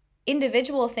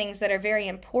individual things that are very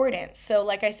important. So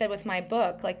like I said with my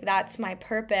book, like that's my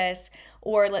purpose.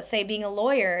 Or let's say being a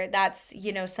lawyer, that's,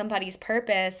 somebody's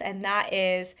purpose. And that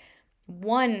is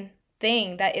one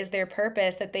thing that is their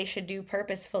purpose that they should do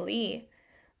purposefully.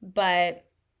 But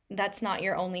that's not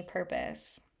your only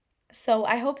purpose. So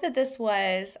I hope this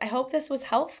was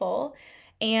helpful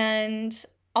and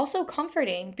also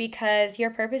comforting, because your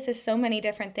purpose is so many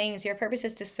different things. Your purpose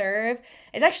is to serve.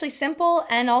 It's actually simple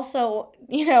and also,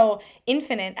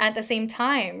 infinite at the same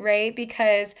time, right?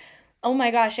 Because, oh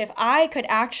my gosh, if I could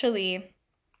actually,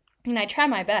 and I try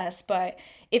my best, but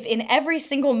if in every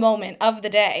single moment of the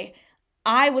day,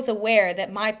 I was aware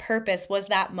that my purpose was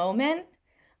that moment,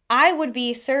 I would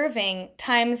be serving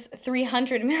times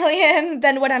 300 million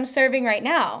than what I'm serving right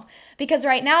now. Because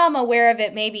right now I'm aware of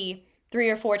it maybe 3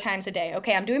 or 4 times a day.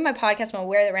 Okay, I'm doing my podcast. I'm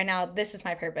aware that right now this is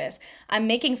my purpose. I'm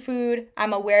making food.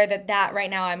 I'm aware that right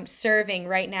now I'm serving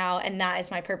right now, and that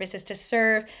is my purpose, is to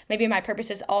serve. Maybe my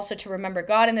purpose is also to remember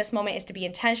God in this moment, is to be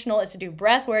intentional, is to do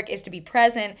breath work, is to be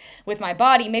present with my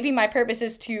body. Maybe my purpose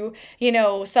is to,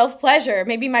 self-pleasure.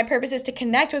 Maybe my purpose is to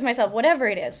connect with myself, whatever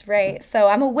it is, right? So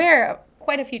I'm aware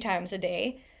quite a few times a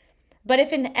day. But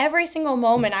if in every single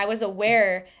moment I was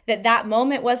aware that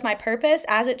moment was my purpose,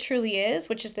 as it truly is,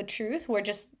 which is the truth, we're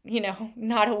just,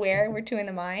 not aware, we're too in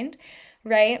the mind,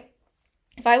 right?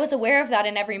 If I was aware of that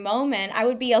in every moment, I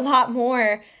would be a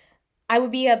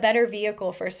better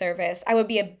vehicle for service. I would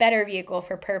be a better vehicle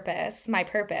for purpose, my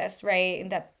purpose, right?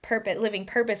 And that purpose, living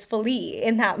purposefully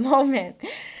in that moment.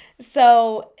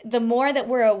 So the more that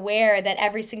we're aware that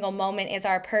every single moment is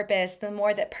our purpose, the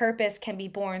more that purpose can be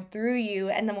born through you,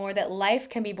 and the more that life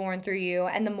can be born through you,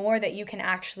 and the more that you can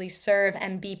actually serve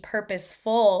and be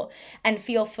purposeful and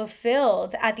feel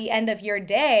fulfilled at the end of your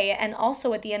day and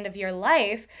also at the end of your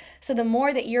life. So the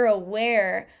more that you're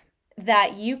aware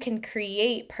that you can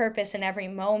create purpose in every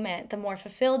moment, the more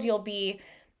fulfilled you'll be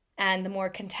and the more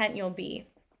content you'll be.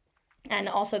 And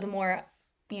also the more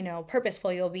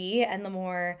purposeful you'll be, and the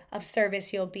more of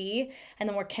service you'll be, and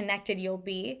the more connected you'll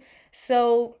be.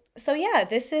 So yeah,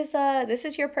 this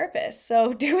is your purpose.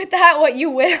 So do with that what you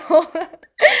will.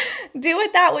 Do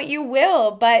with that what you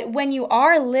will. But when you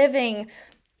are living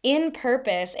in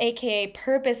purpose, aka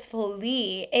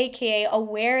purposefully, aka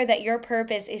aware that your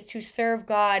purpose is to serve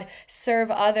God, serve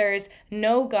others,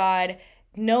 know God,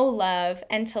 know love,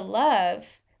 and to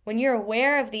love, when you're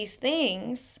aware of these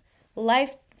things,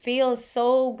 life feels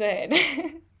so good.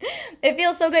 It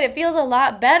feels so good. It feels a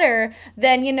lot better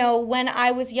than, when I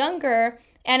was younger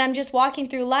and I'm just walking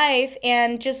through life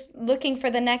and just looking for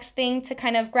the next thing to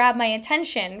kind of grab my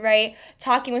attention, right?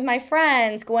 Talking with my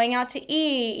friends, going out to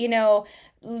eat,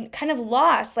 kind of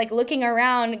lost, like looking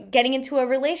around, getting into a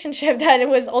relationship that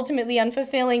was ultimately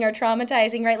unfulfilling or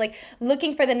traumatizing, right? Like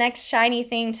looking for the next shiny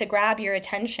thing to grab your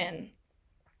attention.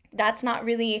 That's not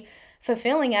really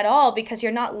fulfilling at all because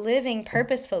you're not living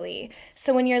purposefully.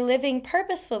 So when you're living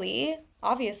purposefully,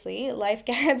 obviously, life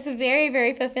gets very,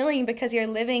 very fulfilling because you're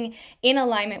living in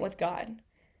alignment with God,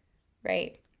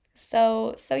 right?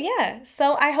 So yeah.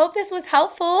 So I hope this was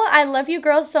helpful. I love you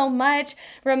girls so much.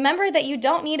 Remember that you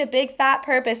don't need a big fat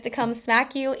purpose to come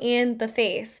smack you in the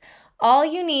face. All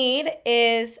you need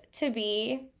is to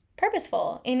be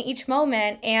purposeful in each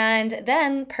moment, and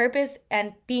then purpose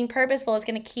and being purposeful is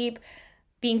going to keep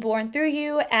being born through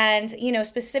you, and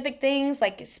specific things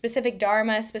like specific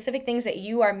dharma, specific things that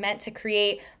you are meant to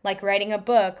create, like writing a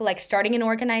book, like starting an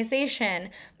organization.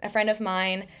 A friend of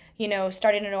mine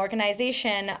started an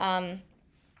organization.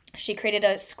 She created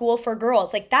a school for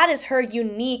girls. Like that is her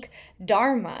unique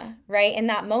dharma, right, in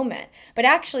that moment. But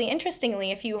actually,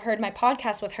 interestingly, if you heard my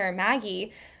podcast with her,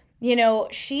 Maggie,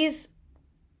 she's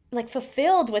like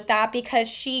fulfilled with that because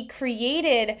she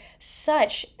created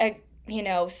such a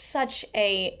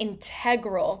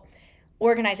integral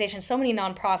organization. So many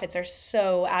nonprofits are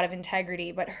so out of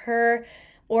integrity, but her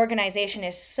organization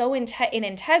is so in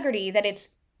integrity that it's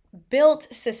built,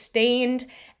 sustained,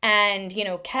 and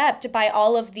kept by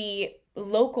all of the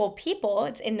local people.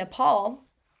 It's in Nepal,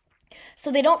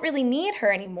 so they don't really need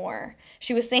her anymore.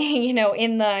 She was saying, in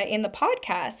the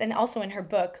podcast, and also in her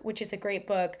book, which is a great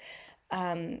book.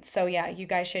 So yeah, you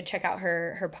guys should check out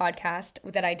her podcast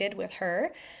that I did with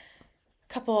her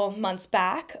a couple months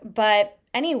back. But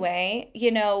anyway,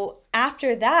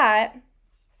 after that,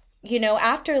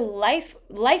 after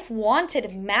life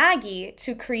wanted Maggie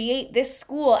to create this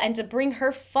school and to bring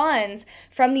her funds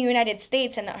from the United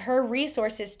States and her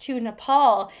resources to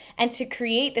Nepal and to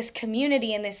create this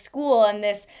community and this school and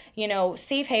this,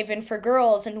 safe haven for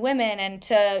girls and women, and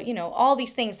to, all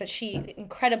these things that she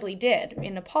incredibly did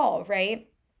in Nepal, right?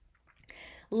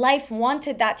 Life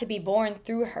wanted that to be born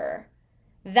through her.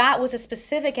 That was a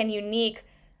specific and unique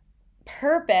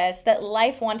purpose that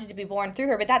life wanted to be born through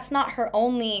her, but that's not her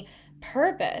only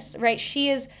purpose, right? She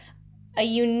is a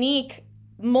unique,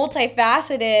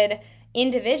 multifaceted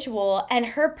individual, and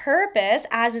her purpose,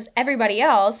 as is everybody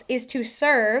else, is to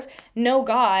serve, know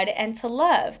God, and to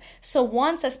love. So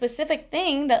once a specific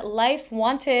thing that life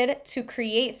wanted to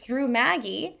create through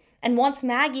Maggie, and once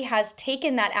Maggie has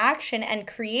taken that action and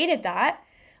created that,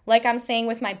 like I'm saying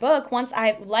with my book,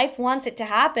 life wants it to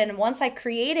happen, once I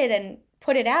create it and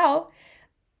put it out,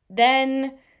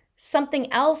 then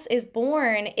something else is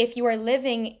born if you are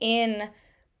living in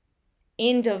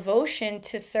devotion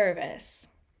to service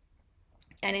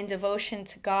and in devotion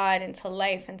to God and to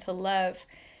life and to love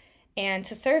and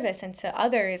to service and to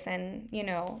others. And,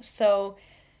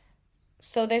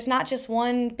 so there's not just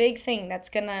one big thing that's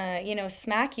gonna,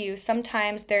 smack you.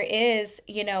 Sometimes there is,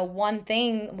 one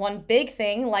big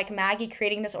thing, like Maggie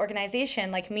creating this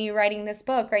organization, like me writing this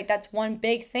book, right? That's one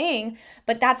big thing,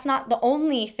 but that's not the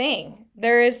only thing.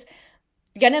 There's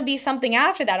gonna be something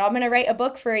after that. I'm gonna write a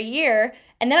book for a year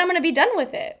and then I'm gonna be done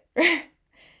with it.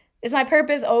 Is my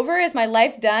purpose over? Is my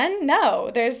life done?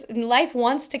 No, life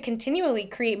wants to continually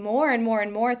create more and more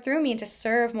and more through me and to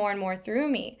serve more and more through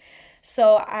me.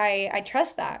 So I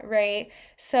trust that, right?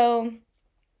 So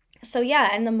yeah,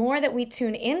 and the more that we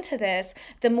tune into this,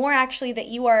 the more actually that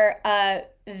you are a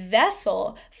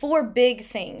vessel for big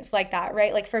things like that,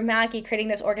 right? Like for Maggie creating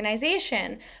this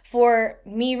organization, for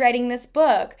me writing this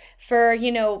book, for,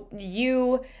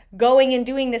 you going and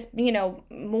doing this,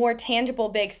 more tangible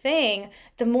big thing,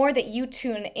 the more that you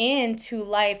tune in to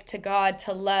life, to God,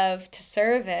 to love, to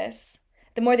service,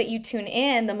 the more that you tune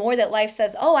in, the more that life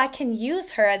says, oh, I can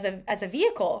use her as a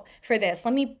vehicle for this.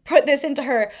 Let me put this into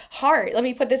her heart. Let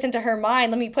me put this into her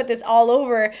mind. Let me put this all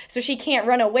over so she can't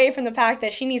run away from the fact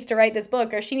that she needs to write this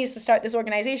book, or she needs to start this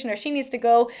organization, or she needs to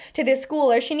go to this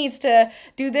school, or she needs to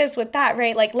do this with that,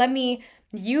 right? Like, let me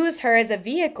use her as a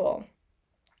vehicle.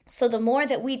 So the more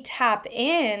that we tap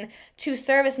in to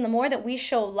service and the more that we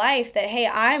show life that, hey,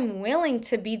 I'm willing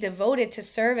to be devoted to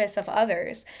service of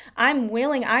others. I'm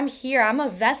here, I'm a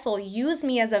vessel. Use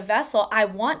me as a vessel. I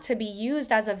want to be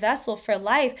used as a vessel for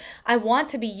life. I want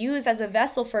to be used as a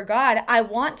vessel for God. I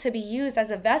want to be used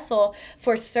as a vessel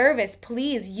for service.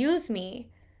 Please use me.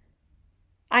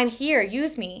 I'm here,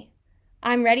 use me.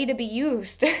 I'm ready to be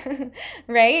used,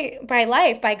 right? By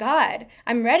life, by God.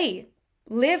 I'm ready.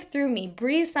 Live through me,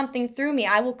 breathe something through me.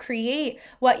 I will create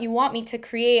what you want me to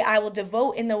create. I will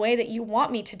devote in the way that you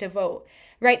want me to devote,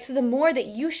 right? So the more that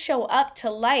you show up to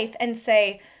life and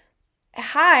say,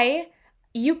 hi,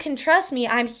 you can trust me.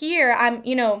 I'm here.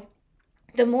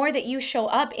 the more that you show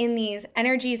up in these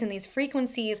energies and these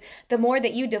frequencies, the more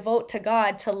that you devote to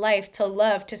God, to life, to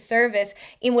love, to service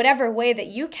in whatever way that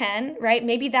you can, right?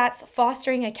 Maybe that's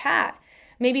fostering a cat.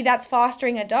 Maybe that's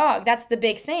fostering a dog. That's the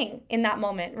big thing in that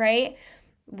moment, right?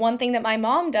 One thing that my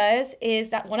mom does is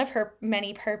that one of her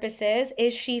many purposes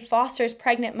is she fosters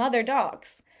pregnant mother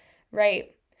dogs,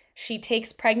 right? She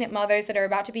takes pregnant mothers that are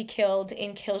about to be killed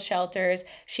in kill shelters.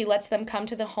 She lets them come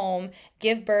to the home,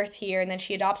 give birth here, and then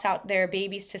she adopts out their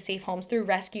babies to safe homes through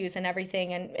rescues and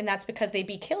everything. And that's because they'd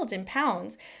be killed in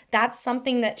pounds. That's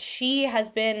something that she has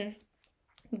been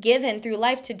given through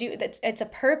life to do. It's a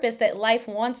purpose that life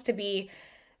wants to be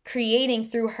creating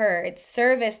through her. It's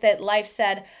service that life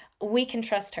said, we can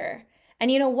trust her.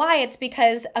 And you know why? It's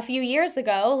because a few years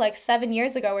ago, like 7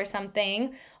 years ago or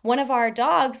something, one of our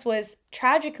dogs was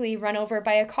tragically run over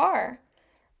by a car.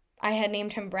 I had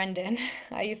named him Brendan.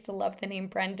 I used to love the name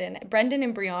Brendan. Brendan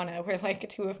and Brianna were like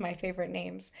two of my favorite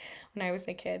names when I was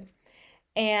a kid.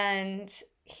 And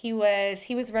he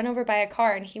was run over by a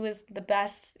car, and he was the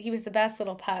best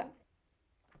little pup.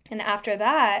 And after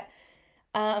that,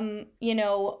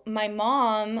 my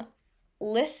mom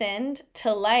listened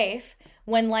to life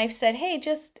when life said, hey,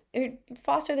 just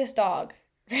foster this dog,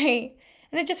 right?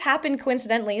 And it just happened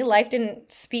coincidentally. Life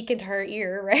didn't speak into her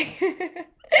ear, right?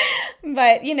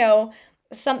 But,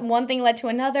 one thing led to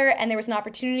another, and there was an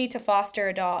opportunity to foster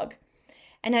a dog.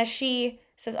 And as she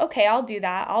says, okay, I'll do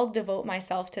that. I'll devote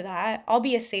myself to that. I'll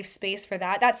be a safe space for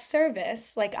that. That's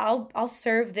service. Like I'll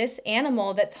serve this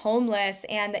animal that's homeless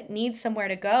and that needs somewhere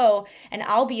to go, and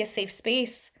I'll be a safe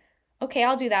space. Okay,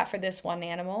 I'll do that for this one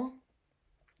animal.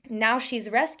 Now she's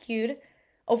rescued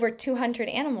over 200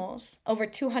 animals, over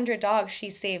 200 dogs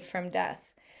she's saved from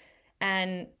death.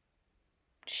 And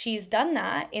she's done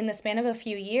that in the span of a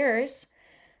few years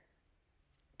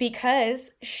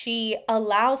because she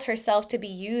allows herself to be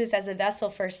used as a vessel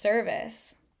for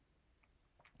service,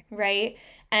 right?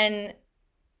 And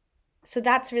so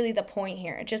that's really the point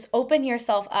here. Just open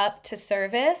yourself up to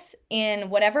service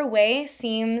in whatever way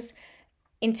seems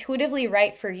intuitively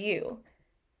right for you.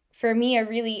 For me, a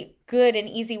really good and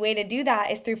easy way to do that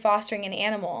is through fostering an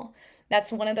animal.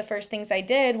 That's one of the first things I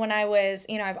did when I was,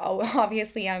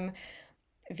 I'm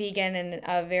vegan and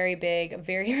a very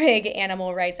big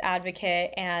animal rights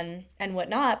advocate and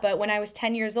whatnot. But when I was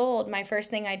 10 years old, my first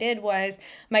thing I did was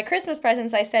my Christmas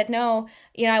presents. I said, no,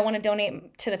 I want to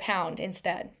donate to the pound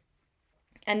instead.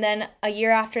 And then a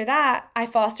year after that, I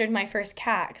fostered my first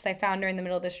cat because I found her in the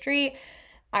middle of the street.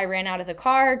 I ran out of the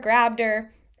car, grabbed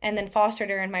her, and then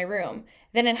fostered her in my room.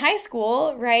 Then in high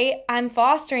school, right, I'm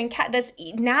fostering cat. That's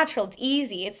natural. It's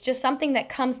easy. It's just something that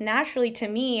comes naturally to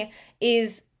me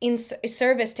is in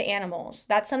service to animals.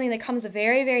 That's something that comes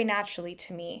very, very naturally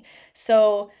to me.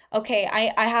 So, okay,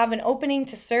 I have an opening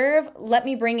to serve. Let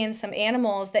me bring in some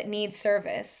animals that need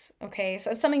service. Okay,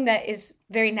 so it's something that is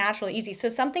very natural, easy. So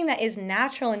something that is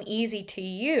natural and easy to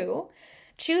you,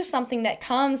 choose something that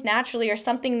comes naturally or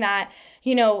something that,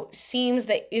 seems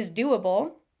that is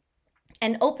doable,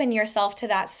 and open yourself to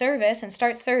that service and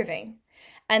start serving.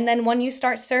 And then when you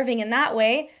start serving in that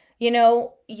way, you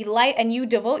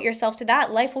devote yourself to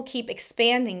that, life will keep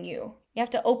expanding you. You have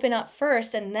to open up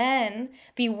first and then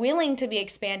be willing to be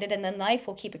expanded, and then life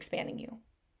will keep expanding you.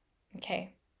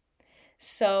 Okay.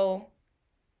 So,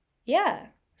 yeah.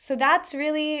 So that's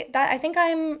really that. I think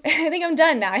I'm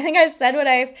done now. I think I've said what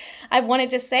I've wanted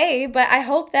to say, but I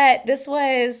hope that this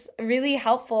was really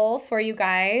helpful for you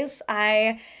guys.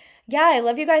 I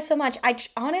love you guys so much.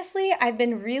 I've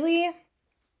been really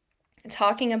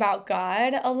talking about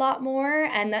God a lot more,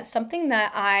 and that's something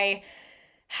that I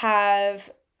have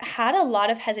had a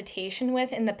lot of hesitation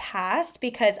with in the past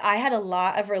because I had a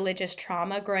lot of religious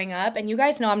trauma growing up, and you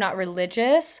guys know I'm not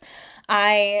religious.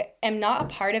 I am not a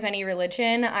part of any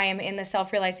religion. I am in the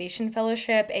Self-Realization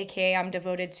Fellowship, aka I'm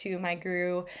devoted to my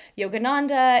guru,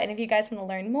 Yogananda. And if you guys want to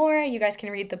learn more, you guys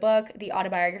can read the book, The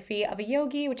Autobiography of a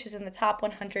Yogi, which is in the top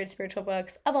 100 spiritual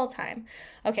books of all time.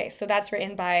 Okay, so that's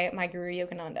written by my guru,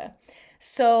 Yogananda.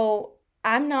 So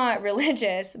I'm not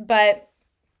religious, but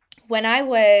when I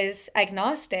was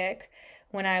agnostic,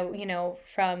 when I,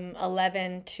 from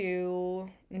 11 to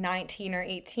 19 or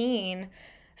 18,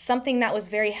 something that was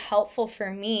very helpful for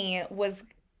me was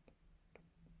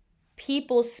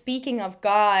people speaking of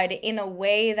God in a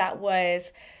way that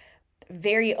was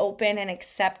very open and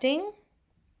accepting.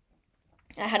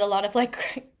 I had a lot of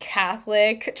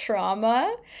Catholic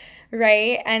trauma,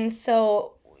 right? And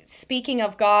so speaking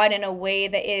of God in a way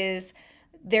that is,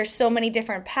 there's so many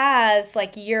different paths,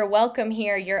 you're welcome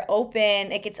here, you're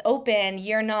open, it gets open,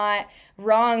 you're not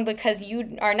wrong because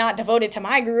you are not devoted to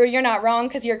my guru. You're not wrong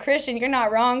because you're Christian. You're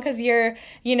not wrong because you're,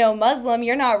 Muslim.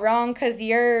 You're not wrong because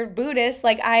you're Buddhist.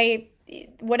 Like,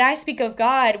 when I speak of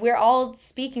God, we're all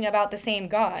speaking about the same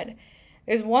God.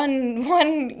 There's one,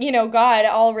 God.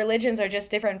 All religions are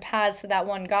just different paths to that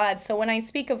one God. So when I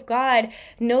speak of God,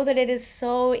 know that it is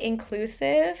so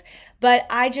inclusive, but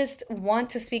I just want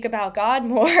to speak about God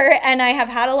more. And I have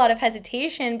had a lot of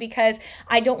hesitation because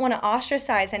I don't want to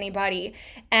ostracize anybody.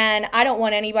 And I don't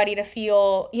want anybody to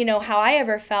feel, how I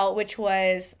ever felt, which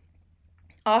was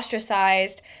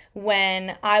ostracized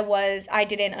when I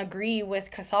didn't agree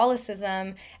with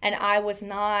Catholicism, and I was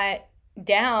not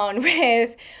down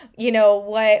with,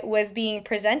 what was being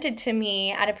presented to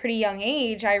me at a pretty young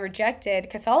age. I rejected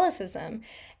Catholicism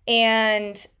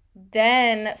and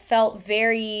then felt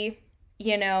very,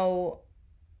 there's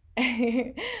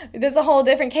a whole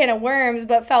different can of worms,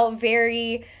 but felt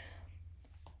very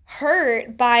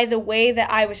hurt by the way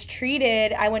that I was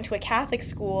treated. I went to a Catholic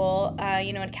school,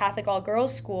 a Catholic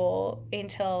all-girls school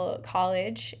until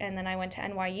college, and then I went to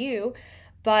NYU.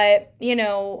 But,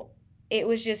 it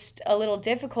was just a little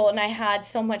difficult, and I had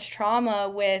so much trauma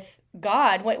with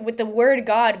God. With the word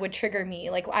God would trigger me.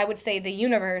 Like, I would say the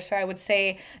universe, or I would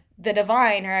say the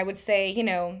divine, or I would say,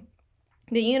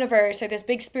 the universe, or this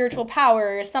big spiritual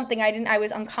power, or something. I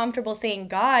was uncomfortable saying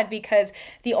God because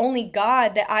the only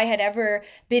God that I had ever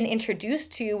been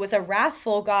introduced to was a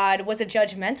wrathful God, was a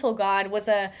judgmental God, was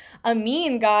a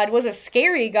mean God, was a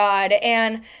scary God.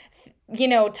 And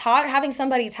having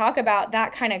somebody talk about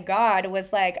that kind of God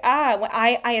was like,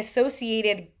 I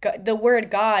associated the word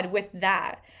God with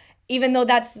that, even though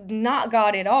that's not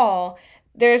God at all.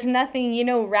 There's nothing,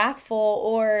 wrathful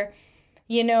or,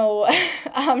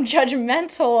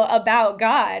 judgmental about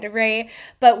God, right?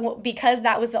 But because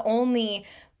that was the only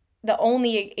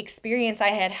experience I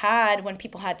had when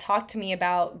people had talked to me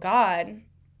about God,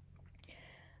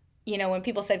 when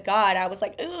people said God, I was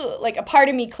like, ugh, like a part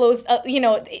of me closed,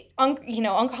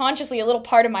 unconsciously, a little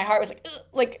part of my heart was like, ugh,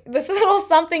 like this little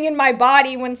something in my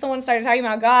body. When someone started talking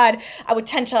about God, I would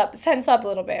tense up a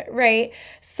little bit, right?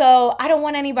 So I don't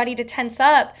want anybody to tense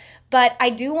up, but I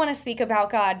do want to speak about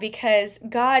God because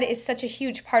God is such a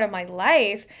huge part of my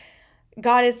life.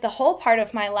 God is the whole part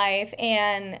of my life.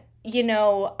 And,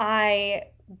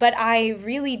 but I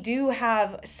really do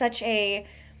have such an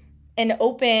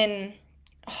open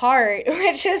heart,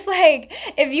 which is like,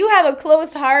 if you have a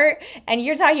closed heart and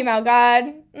you're talking about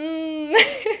God,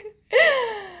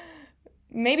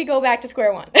 maybe go back to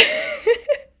square one. You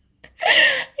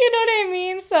know what I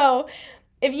mean? So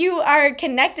if you are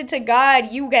connected to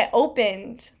God, you get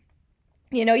opened,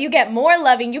 you get more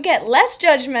loving, you get less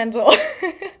judgmental.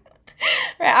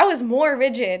 Right? I was more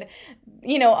rigid,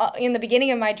 in the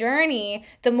beginning of my journey.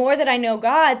 The more that I know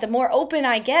God, the more open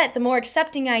I get, the more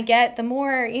accepting I get, the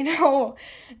more,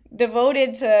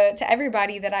 devoted to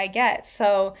everybody that I get.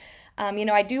 So,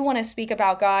 I do want to speak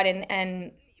about God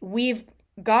and weave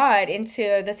God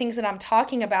into the things that I'm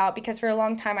talking about, because for a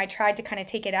long time I tried to kind of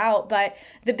take it out. But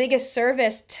the biggest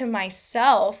service to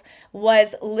myself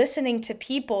was listening to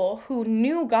people who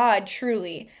knew God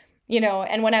truly.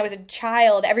 And when I was a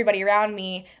child, everybody around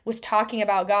me was talking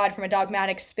about God from a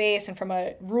dogmatic space and from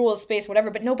a rules space,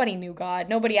 whatever, but nobody knew God.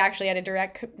 Nobody actually had a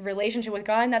direct relationship with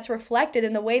God, and that's reflected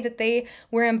in the way that they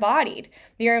were embodied.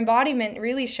 Your embodiment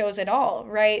really shows it all,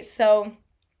 right? So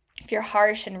if you're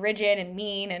harsh and rigid and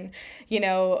mean and,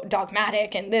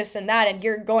 dogmatic and this and that, and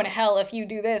you're going to hell if you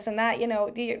do this and that,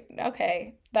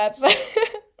 okay, that's...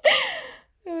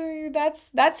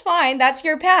 That's fine. That's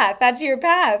your path. That's your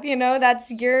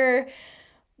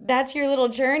little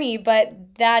journey.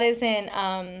 But that isn't,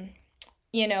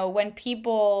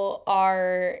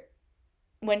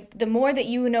 when the more that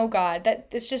you know God, that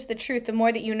it's just the truth. The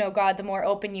more that you know God, the more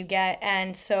open you get.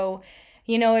 And so,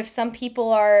 if some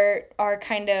people are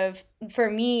kind of, for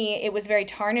me, it was very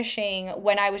tarnishing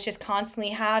when I was just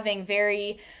constantly having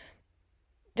very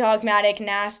dogmatic,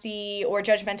 nasty, or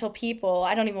judgmental people.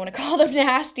 I don't even want to call them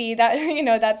nasty.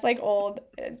 That, that's like old,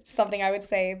 something I would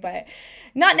say, but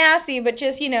not nasty, but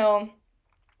just,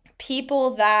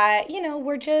 people that,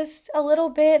 were just a little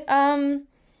bit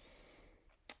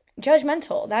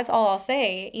judgmental. That's all I'll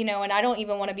say, and I don't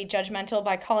even want to be judgmental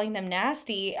by calling them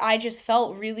nasty. I just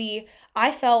felt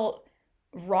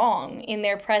wrong in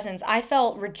their presence. I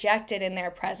felt rejected in their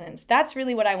presence. That's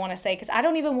really what I want to say, because I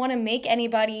don't even want to make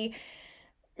anybody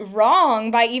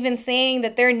wrong by even saying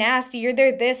that they're nasty or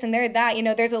they're this and they're that.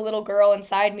 There's a little girl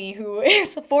inside me who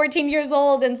is 14 years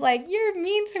old and it's like, you're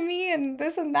mean to me and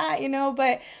this and that,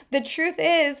 but the truth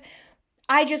is,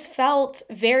 I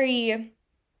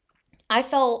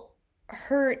felt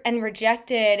hurt and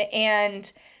rejected,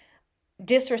 and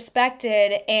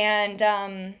disrespected, and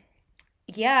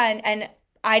and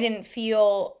I didn't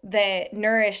feel that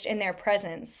nourished in their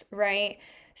presence, right?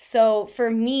 So for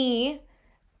me,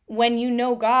 when you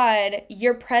know God,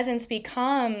 your presence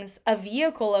becomes a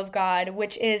vehicle of God,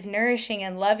 which is nourishing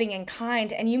and loving and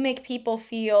kind, and you make people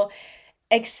feel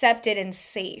accepted and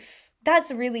safe.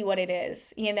 That's really what it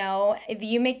is, you know?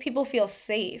 You make people feel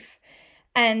safe.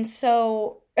 And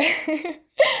so,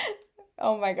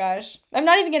 oh my gosh, I'm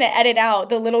not even going to edit out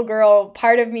the little girl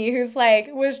part of me who's like,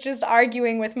 was just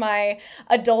arguing with my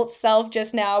adult self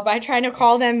just now by trying to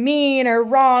call them mean or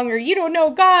wrong or you don't know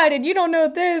God and you don't know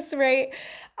this, right?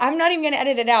 I'm not even going to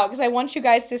edit it out because I want you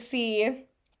guys to see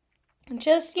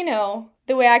just,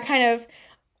 the way I kind of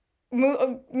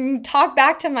talk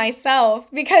back to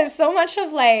myself, because so much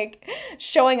of like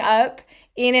showing up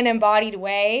in an embodied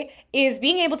way is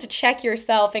being able to check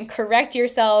yourself and correct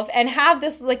yourself and have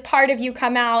this like part of you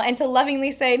come out and to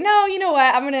lovingly say, no, you know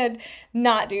what, I'm gonna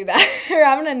not do that or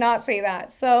I'm gonna not say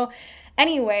that. So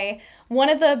anyway, one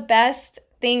of the best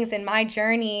things in my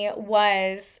journey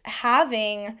was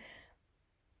having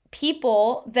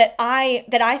people that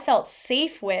I felt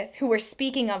safe with, who were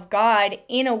speaking of God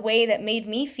in a way that made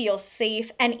me feel safe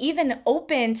and even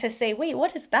open to say, wait,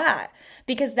 what is that?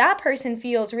 Because that person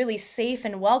feels really safe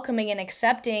and welcoming and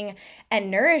accepting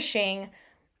and nourishing.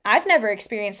 I've never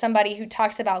experienced somebody who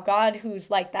talks about God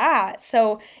who's like that.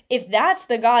 So if that's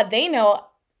the God they know,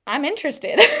 I'm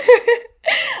interested.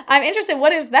 I'm interested.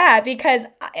 What is that? Because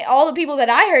all the people that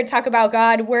I heard talk about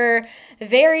God were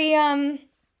very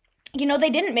they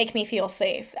didn't make me feel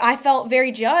safe. I felt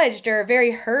very judged or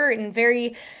very hurt and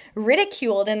very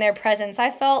ridiculed in their presence.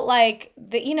 I felt like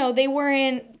they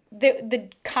weren't, the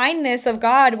kindness of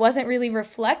God wasn't really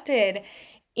reflected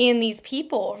in these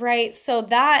people, right? So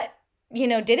that,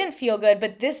 didn't feel good,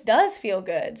 but this does feel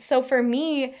good. So for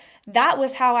me, that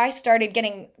was how I started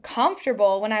getting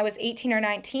comfortable when I was 18 or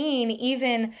 19,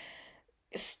 even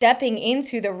stepping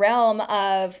into the realm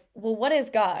of, well, what is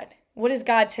God? What is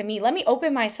God to me? Let me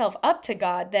open myself up to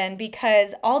God then,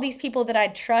 because all these people that I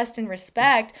trust and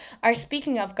respect are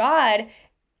speaking of God,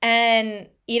 and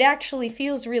it actually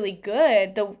feels really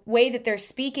good, the way that they're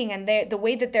speaking and the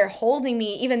way that they're holding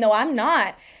me, even though I'm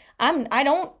not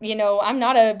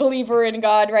a believer in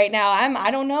God right now.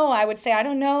 I don't know. I would say, I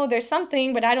don't know. There's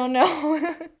something, but I don't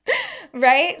know.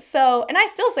 Right? So, and I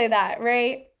still say that,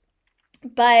 right?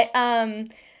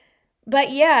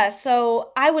 But yeah,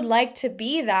 so I would like to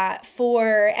be that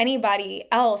for anybody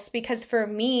else, because for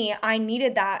me, I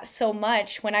needed that so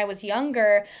much when I was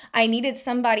younger. I needed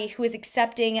somebody who is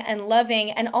accepting and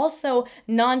loving and also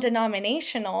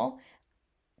non-denominational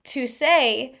to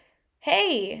say,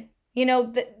 hey,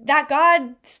 that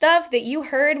God stuff that you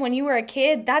heard when you were a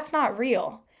kid, that's not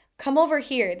real. Come over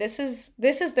here. This is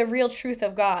the real truth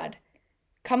of God.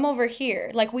 Come over here.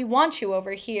 Like, we want you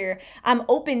over here. I'm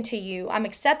open to you. I'm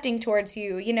accepting towards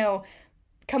you.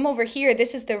 Come over here.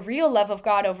 This is the real love of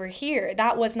God over here.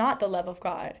 That was not the love of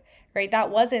God, right? That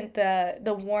wasn't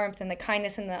the warmth and the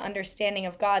kindness and the understanding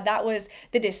of God. That was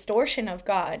the distortion of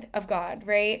God,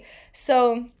 right?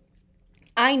 So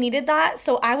I needed that.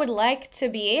 So I would like to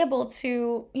be able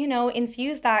to,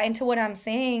 infuse that into what I'm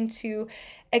saying, to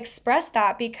express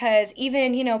that, because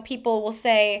even, people will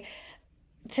say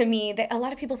to me that a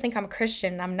lot of people think I'm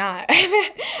Christian. I'm not. I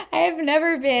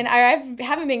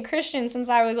haven't been Christian since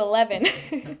I was 11.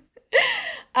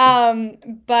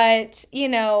 But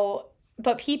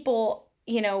people,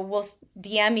 will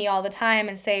DM me all the time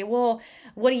and say, well,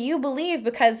 what do you believe?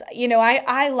 Because,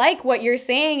 I like what you're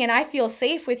saying and I feel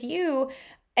safe with you,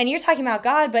 and you're talking about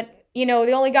God, but, the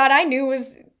only God I knew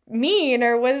was mean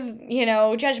or was,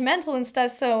 judgmental and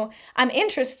stuff. So I'm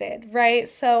interested, right?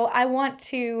 So I want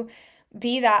to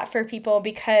be that for people,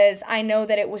 because I know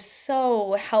that it was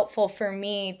so helpful for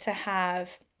me to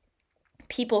have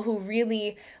people who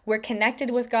really were connected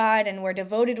with God and were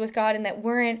devoted with God, and that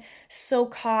weren't so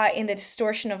caught in the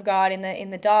distortion of God, in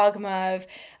the dogma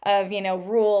of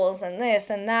rules and this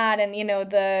and that, and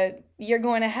the you're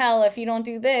going to hell if you don't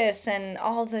do this, and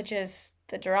all the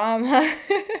drama.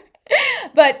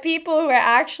 But people who are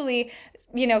actually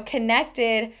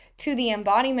connected to the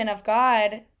embodiment of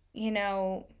God,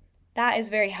 that is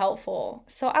very helpful.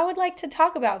 So I would like to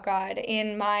talk about God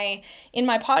in my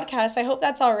podcast. I hope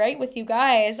that's all right with you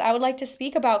guys. I would like to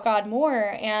speak about God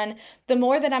more. And the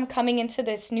more that I'm coming into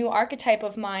this new archetype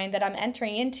of mine that I'm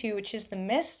entering into, which is the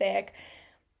mystic,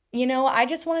 I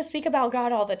just want to speak about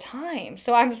God all the time.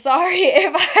 So I'm sorry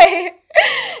if I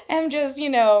am just,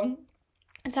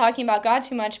 talking about God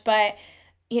too much, but,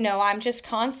 I'm just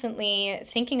constantly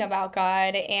thinking about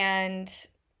God and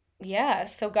yeah,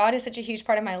 so God is such a huge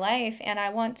part of my life, and I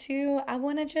want to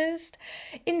just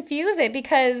infuse it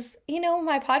because,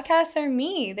 my podcasts are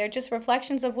me. They're just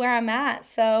reflections of where I'm at.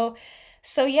 So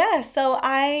yeah, so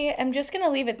I am just going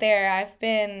to leave it there. I've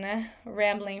been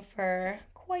rambling for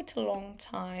quite a long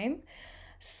time.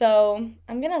 So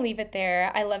I'm going to leave it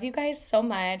there. I love you guys so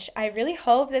much. I really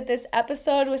hope that this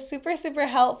episode was super, super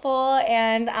helpful.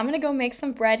 And I'm going to go make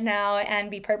some bread now and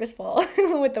be purposeful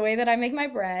with the way that I make my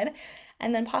bread.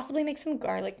 And then possibly make some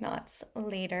garlic knots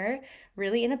later.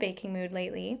 Really in a baking mood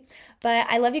lately. But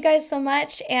I love you guys so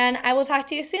much. And I will talk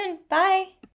to you soon. Bye.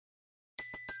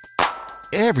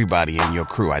 Everybody in your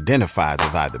crew identifies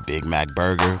as either Big Mac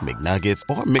Burger, McNuggets,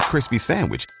 or McCrispy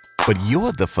Sandwich. But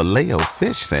you're the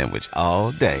Filet-O-Fish Sandwich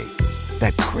all day.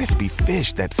 That crispy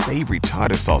fish, that savory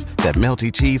tartar sauce, that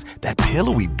melty cheese, that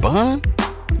pillowy bun.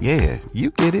 Yeah,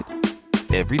 you get it.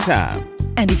 Every time.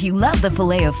 And if you love the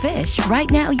Filet-O-Fish, right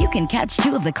now you can catch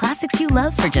two of the classics you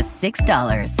love for just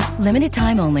 $6. Limited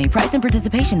time only. Price and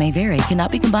participation may vary.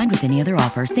 Cannot be combined with any other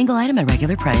offer. Single item at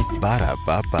regular price.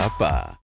 Ba-da-ba-ba-ba.